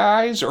these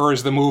guys, or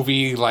is the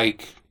movie,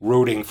 like,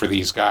 rooting for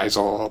these guys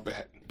a little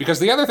bit? Because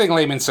the other thing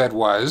Lehman said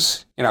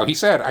was, he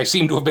said, I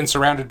seem to have been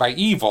surrounded by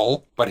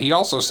evil, but he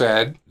also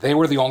said they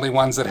were the only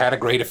ones that had a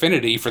great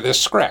affinity for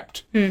this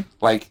script.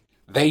 Like,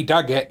 they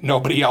dug it,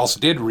 nobody else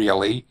did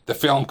really. The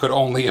film could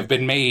only have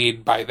been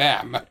made by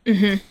them.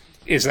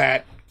 Is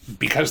that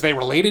because they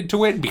related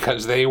to it?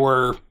 Because they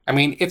were... I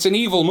mean, it's an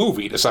evil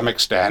movie to some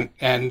extent,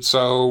 and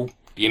so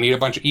do you need a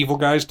bunch of evil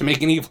guys to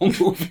make an evil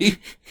movie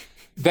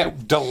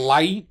that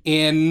delight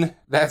in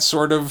that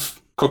sort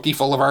of cookie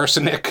full of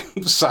arsenic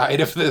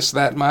side of this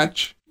that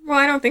much? Well,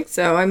 I don't think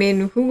so. I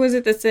mean, who was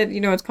it that said,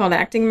 it's called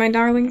acting, my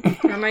darling?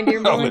 Or my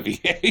dear boy?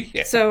 Olivier,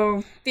 yeah.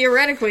 So,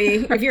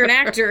 theoretically, if you're an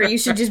actor, you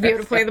should just be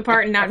able to play the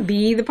part and not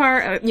be the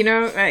part.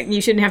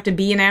 You shouldn't have to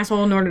be an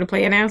asshole in order to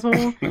play an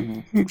asshole.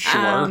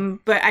 Sure.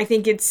 But I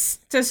think it's,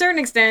 to a certain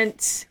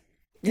extent,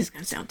 this is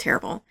going to sound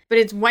terrible, but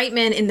it's white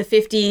men in the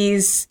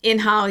 50s in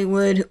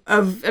Hollywood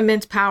of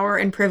immense power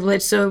and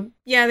privilege. So,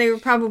 yeah, they were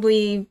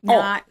probably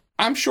not...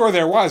 I'm sure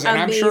there was, and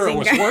I'm sure it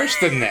was worse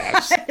than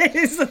this.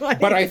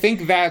 But I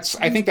think that's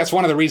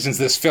one of the reasons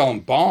this film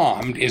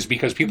bombed, is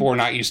because people were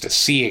not used to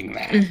seeing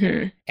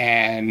that.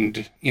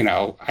 And,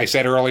 I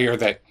said earlier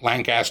that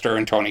Lancaster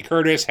and Tony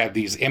Curtis had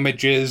these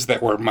images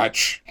that were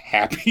much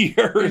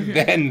happier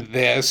than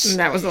this. And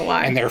that was a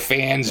lie. And their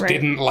fans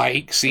didn't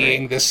like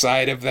seeing this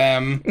side of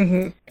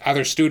them.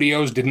 Other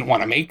studios didn't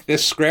want to make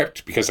this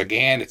script because,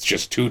 again, it's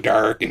just too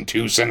dark and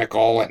too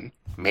cynical and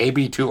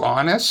maybe too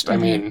honest. I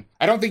mean,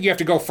 I don't think you have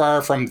to go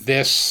far from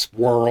this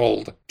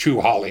world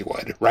to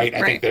Hollywood, right?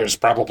 I think there's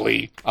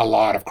probably a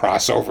lot of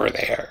crossover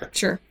there.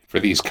 Sure. For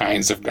these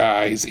kinds of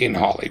guys in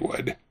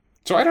Hollywood.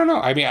 So I don't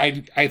know. I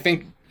mean, I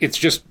think it's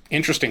just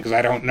interesting because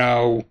I don't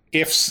know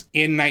if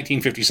in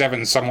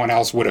 1957 someone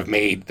else would have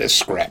made this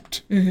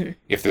script.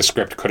 If the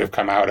script could have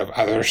come out of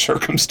other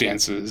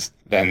circumstances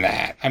than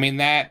that. I mean,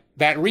 that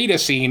Rita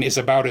scene is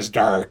about as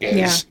dark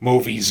as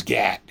movies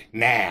get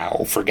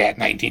now. Forget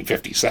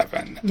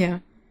 1957. Yeah.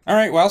 All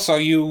right, well, so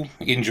you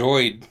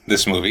enjoyed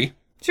this movie.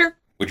 Sure.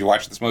 Would you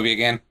watch this movie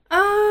again?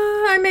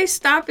 I may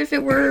stop if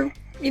it were,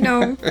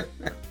 if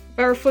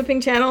I were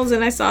flipping channels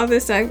and I saw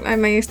this, I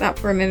may stop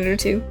for a minute or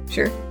two.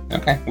 Sure.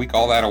 Okay, we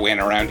call that a win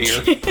around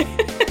here.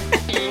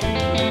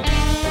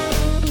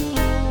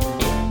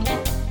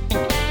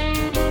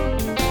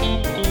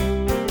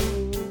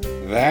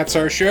 That's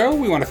our show.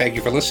 We want to thank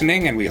you for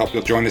listening, and we hope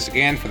you'll join us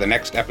again for the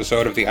next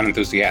episode of The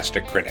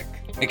Unenthusiastic Critic.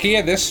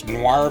 Nakia, this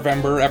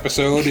Noirvember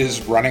episode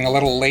is running a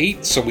little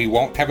late, so we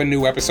won't have a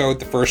new episode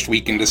the first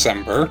week in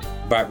December,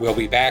 but we'll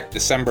be back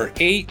December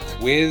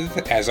 8th with,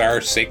 as our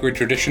sacred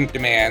tradition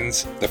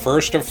demands, the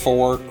first of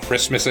 4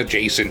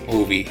 Christmas-adjacent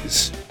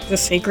movies. It's a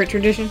sacred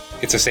tradition?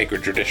 It's a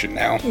sacred tradition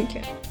now.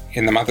 Okay.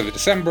 In the month of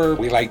December,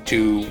 we like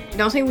to...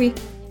 Don't say we.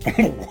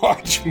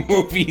 watch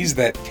movies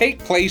that take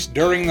place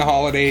during the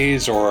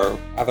holidays or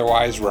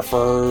otherwise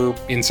refer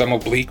in some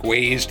oblique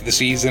ways to the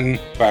season,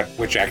 but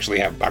which actually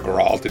have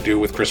bugger all to do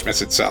with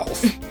Christmas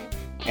itself.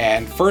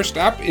 And first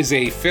up is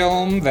a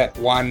film that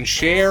won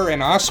Cher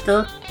an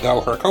Oscar,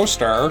 though her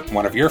co-star,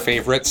 one of your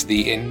favorites,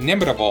 the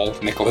inimitable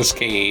Nicolas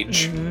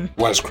Cage,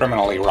 was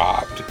criminally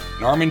robbed.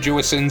 Norman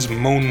Jewison's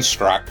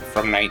Moonstruck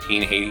from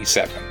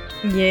 1987.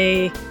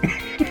 Yay.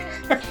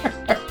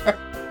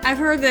 I've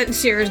heard that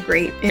Cher's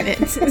great in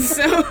it,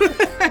 so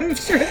I'm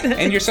sure that...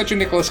 And you're such a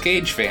Nicolas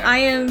Cage fan. I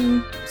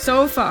am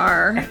so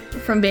far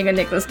from being a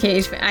Nicolas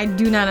Cage fan. I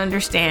do not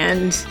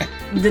understand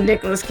the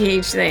Nicolas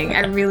Cage thing.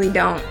 I really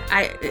don't.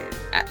 I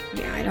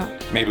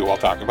don't. Maybe we'll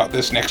talk about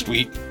this next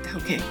week.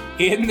 Okay.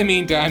 In the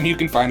meantime, you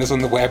can find us on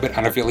the web at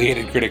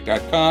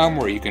unaffiliatedcritic.com,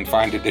 where you can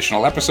find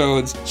additional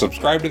episodes,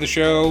 subscribe to the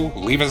show,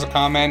 leave us a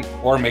comment,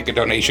 or make a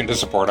donation to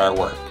support our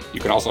work. You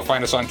can also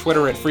find us on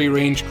Twitter at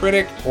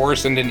freerangecritic, or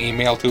send an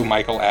email to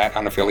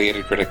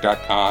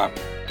michael@unaffiliatedcritic.com.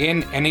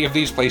 In any of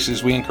these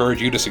places, we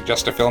encourage you to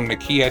suggest a film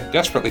Nakia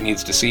desperately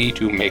needs to see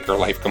to make her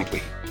life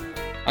complete.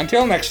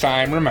 Until next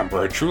time,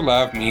 remember, true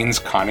love means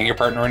conning your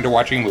partner into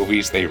watching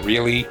movies they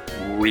really,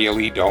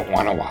 really don't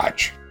want to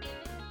watch.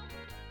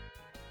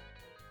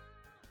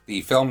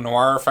 The Film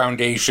Noir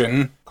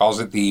Foundation calls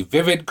it the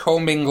vivid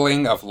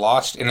commingling of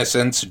lost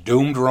innocence,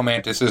 doomed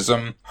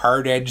romanticism,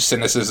 hard-edged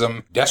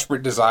cynicism,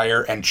 desperate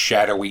desire, and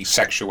shadowy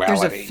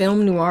sexuality. There's a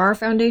Film Noir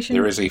Foundation?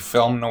 There is a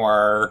Film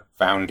Noir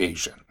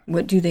Foundation.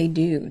 What do they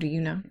do? Do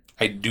you know?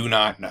 I do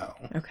not know.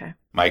 Okay.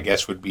 My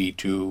guess would be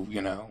to,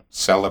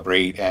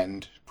 celebrate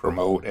and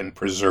promote and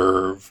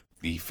preserve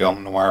the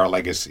film noir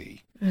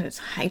legacy. It's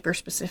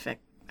hyper-specific.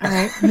 All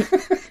right.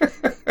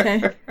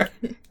 Okay.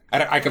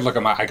 I could look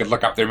them up. I could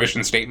look up their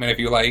mission statement if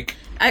you like.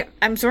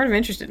 I'm sort of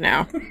interested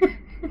now.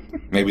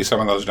 Maybe some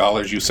of those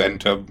dollars you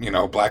send to,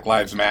 Black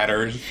Lives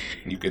Matters,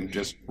 you can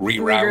just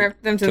reroute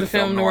them to the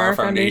Film Noir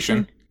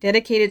Foundation.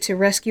 Dedicated to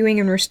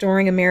rescuing and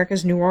restoring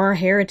America's noir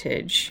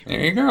heritage. There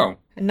you go.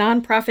 A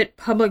non-profit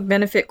public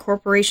benefit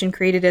corporation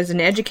created as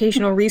an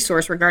educational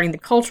resource regarding the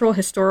cultural,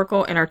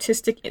 historical, and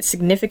artistic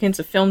significance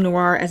of film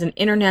noir as an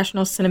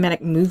international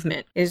cinematic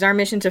movement. It is our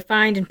mission to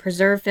find and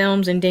preserve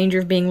films in danger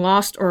of being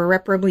lost or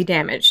irreparably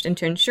damaged, and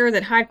to ensure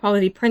that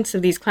high-quality prints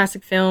of these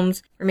classic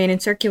films remain in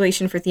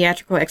circulation for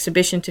theatrical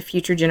exhibition to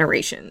future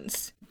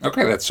generations.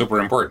 Okay, that's super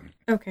important.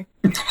 Okay.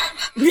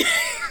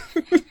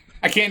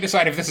 I can't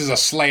decide if this is a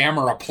slam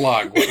or a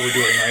plug, what we're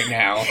doing right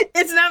now.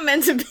 It's not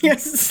meant to be a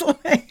slam.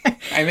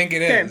 I think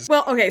it is.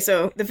 Well, okay,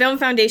 so the Film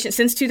Foundation,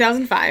 since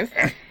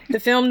 2005, the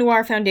Film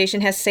Noir Foundation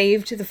has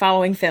saved the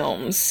following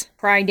films.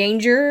 Cry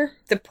Danger,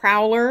 The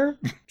Prowler,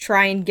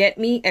 Try and Get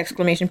Me, !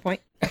 Etc.,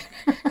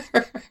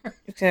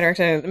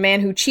 etc. The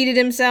Man Who Cheated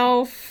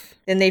Himself.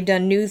 Then they've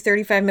done new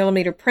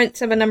 35mm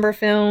prints of a number of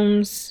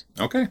films.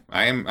 Okay,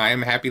 I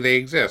am happy they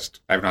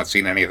exist. I've not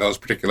seen any of those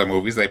particular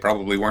movies. They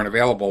probably weren't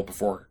available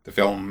before the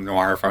Film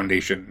Noir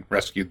Foundation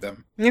rescued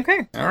them.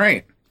 Okay. All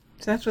right.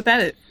 So that's what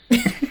that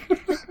is.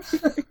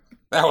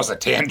 That was a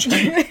tangent.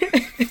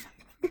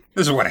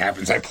 This is what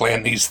happens. I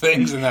plan these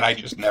things, and then I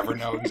just never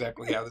know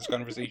exactly how this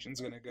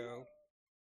conversation's going to go.